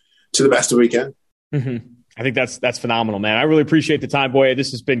everyone to the best that we can. Mm-hmm. I think that's phenomenal, man. I really appreciate the time, boy.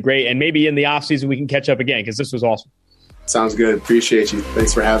 This has been great. And maybe in the offseason we can catch up again, because this was awesome. Sounds good. Appreciate you.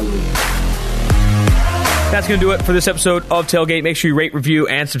 Thanks for having me. That's going to do it for this episode of Tailgate. Make sure you rate, review,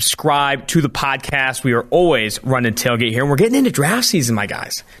 and subscribe to the podcast. We are always running Tailgate here, and we're getting into draft season, my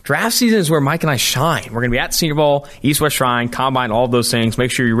guys. Draft season is where Mike and I shine. We're going to be at Senior Bowl, East-West Shrine, Combine, all of those things.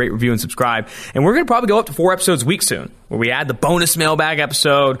 Make sure you rate, review, and subscribe. And we're going to probably go up to 4 episodes a week soon, where we add the bonus mailbag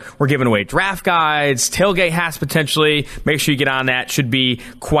episode. We're giving away draft guides, tailgate hats potentially. Make sure you get on that. Should be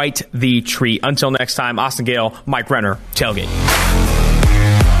quite the treat. Until next time, Austin Gale, Mike Renner, Tailgate.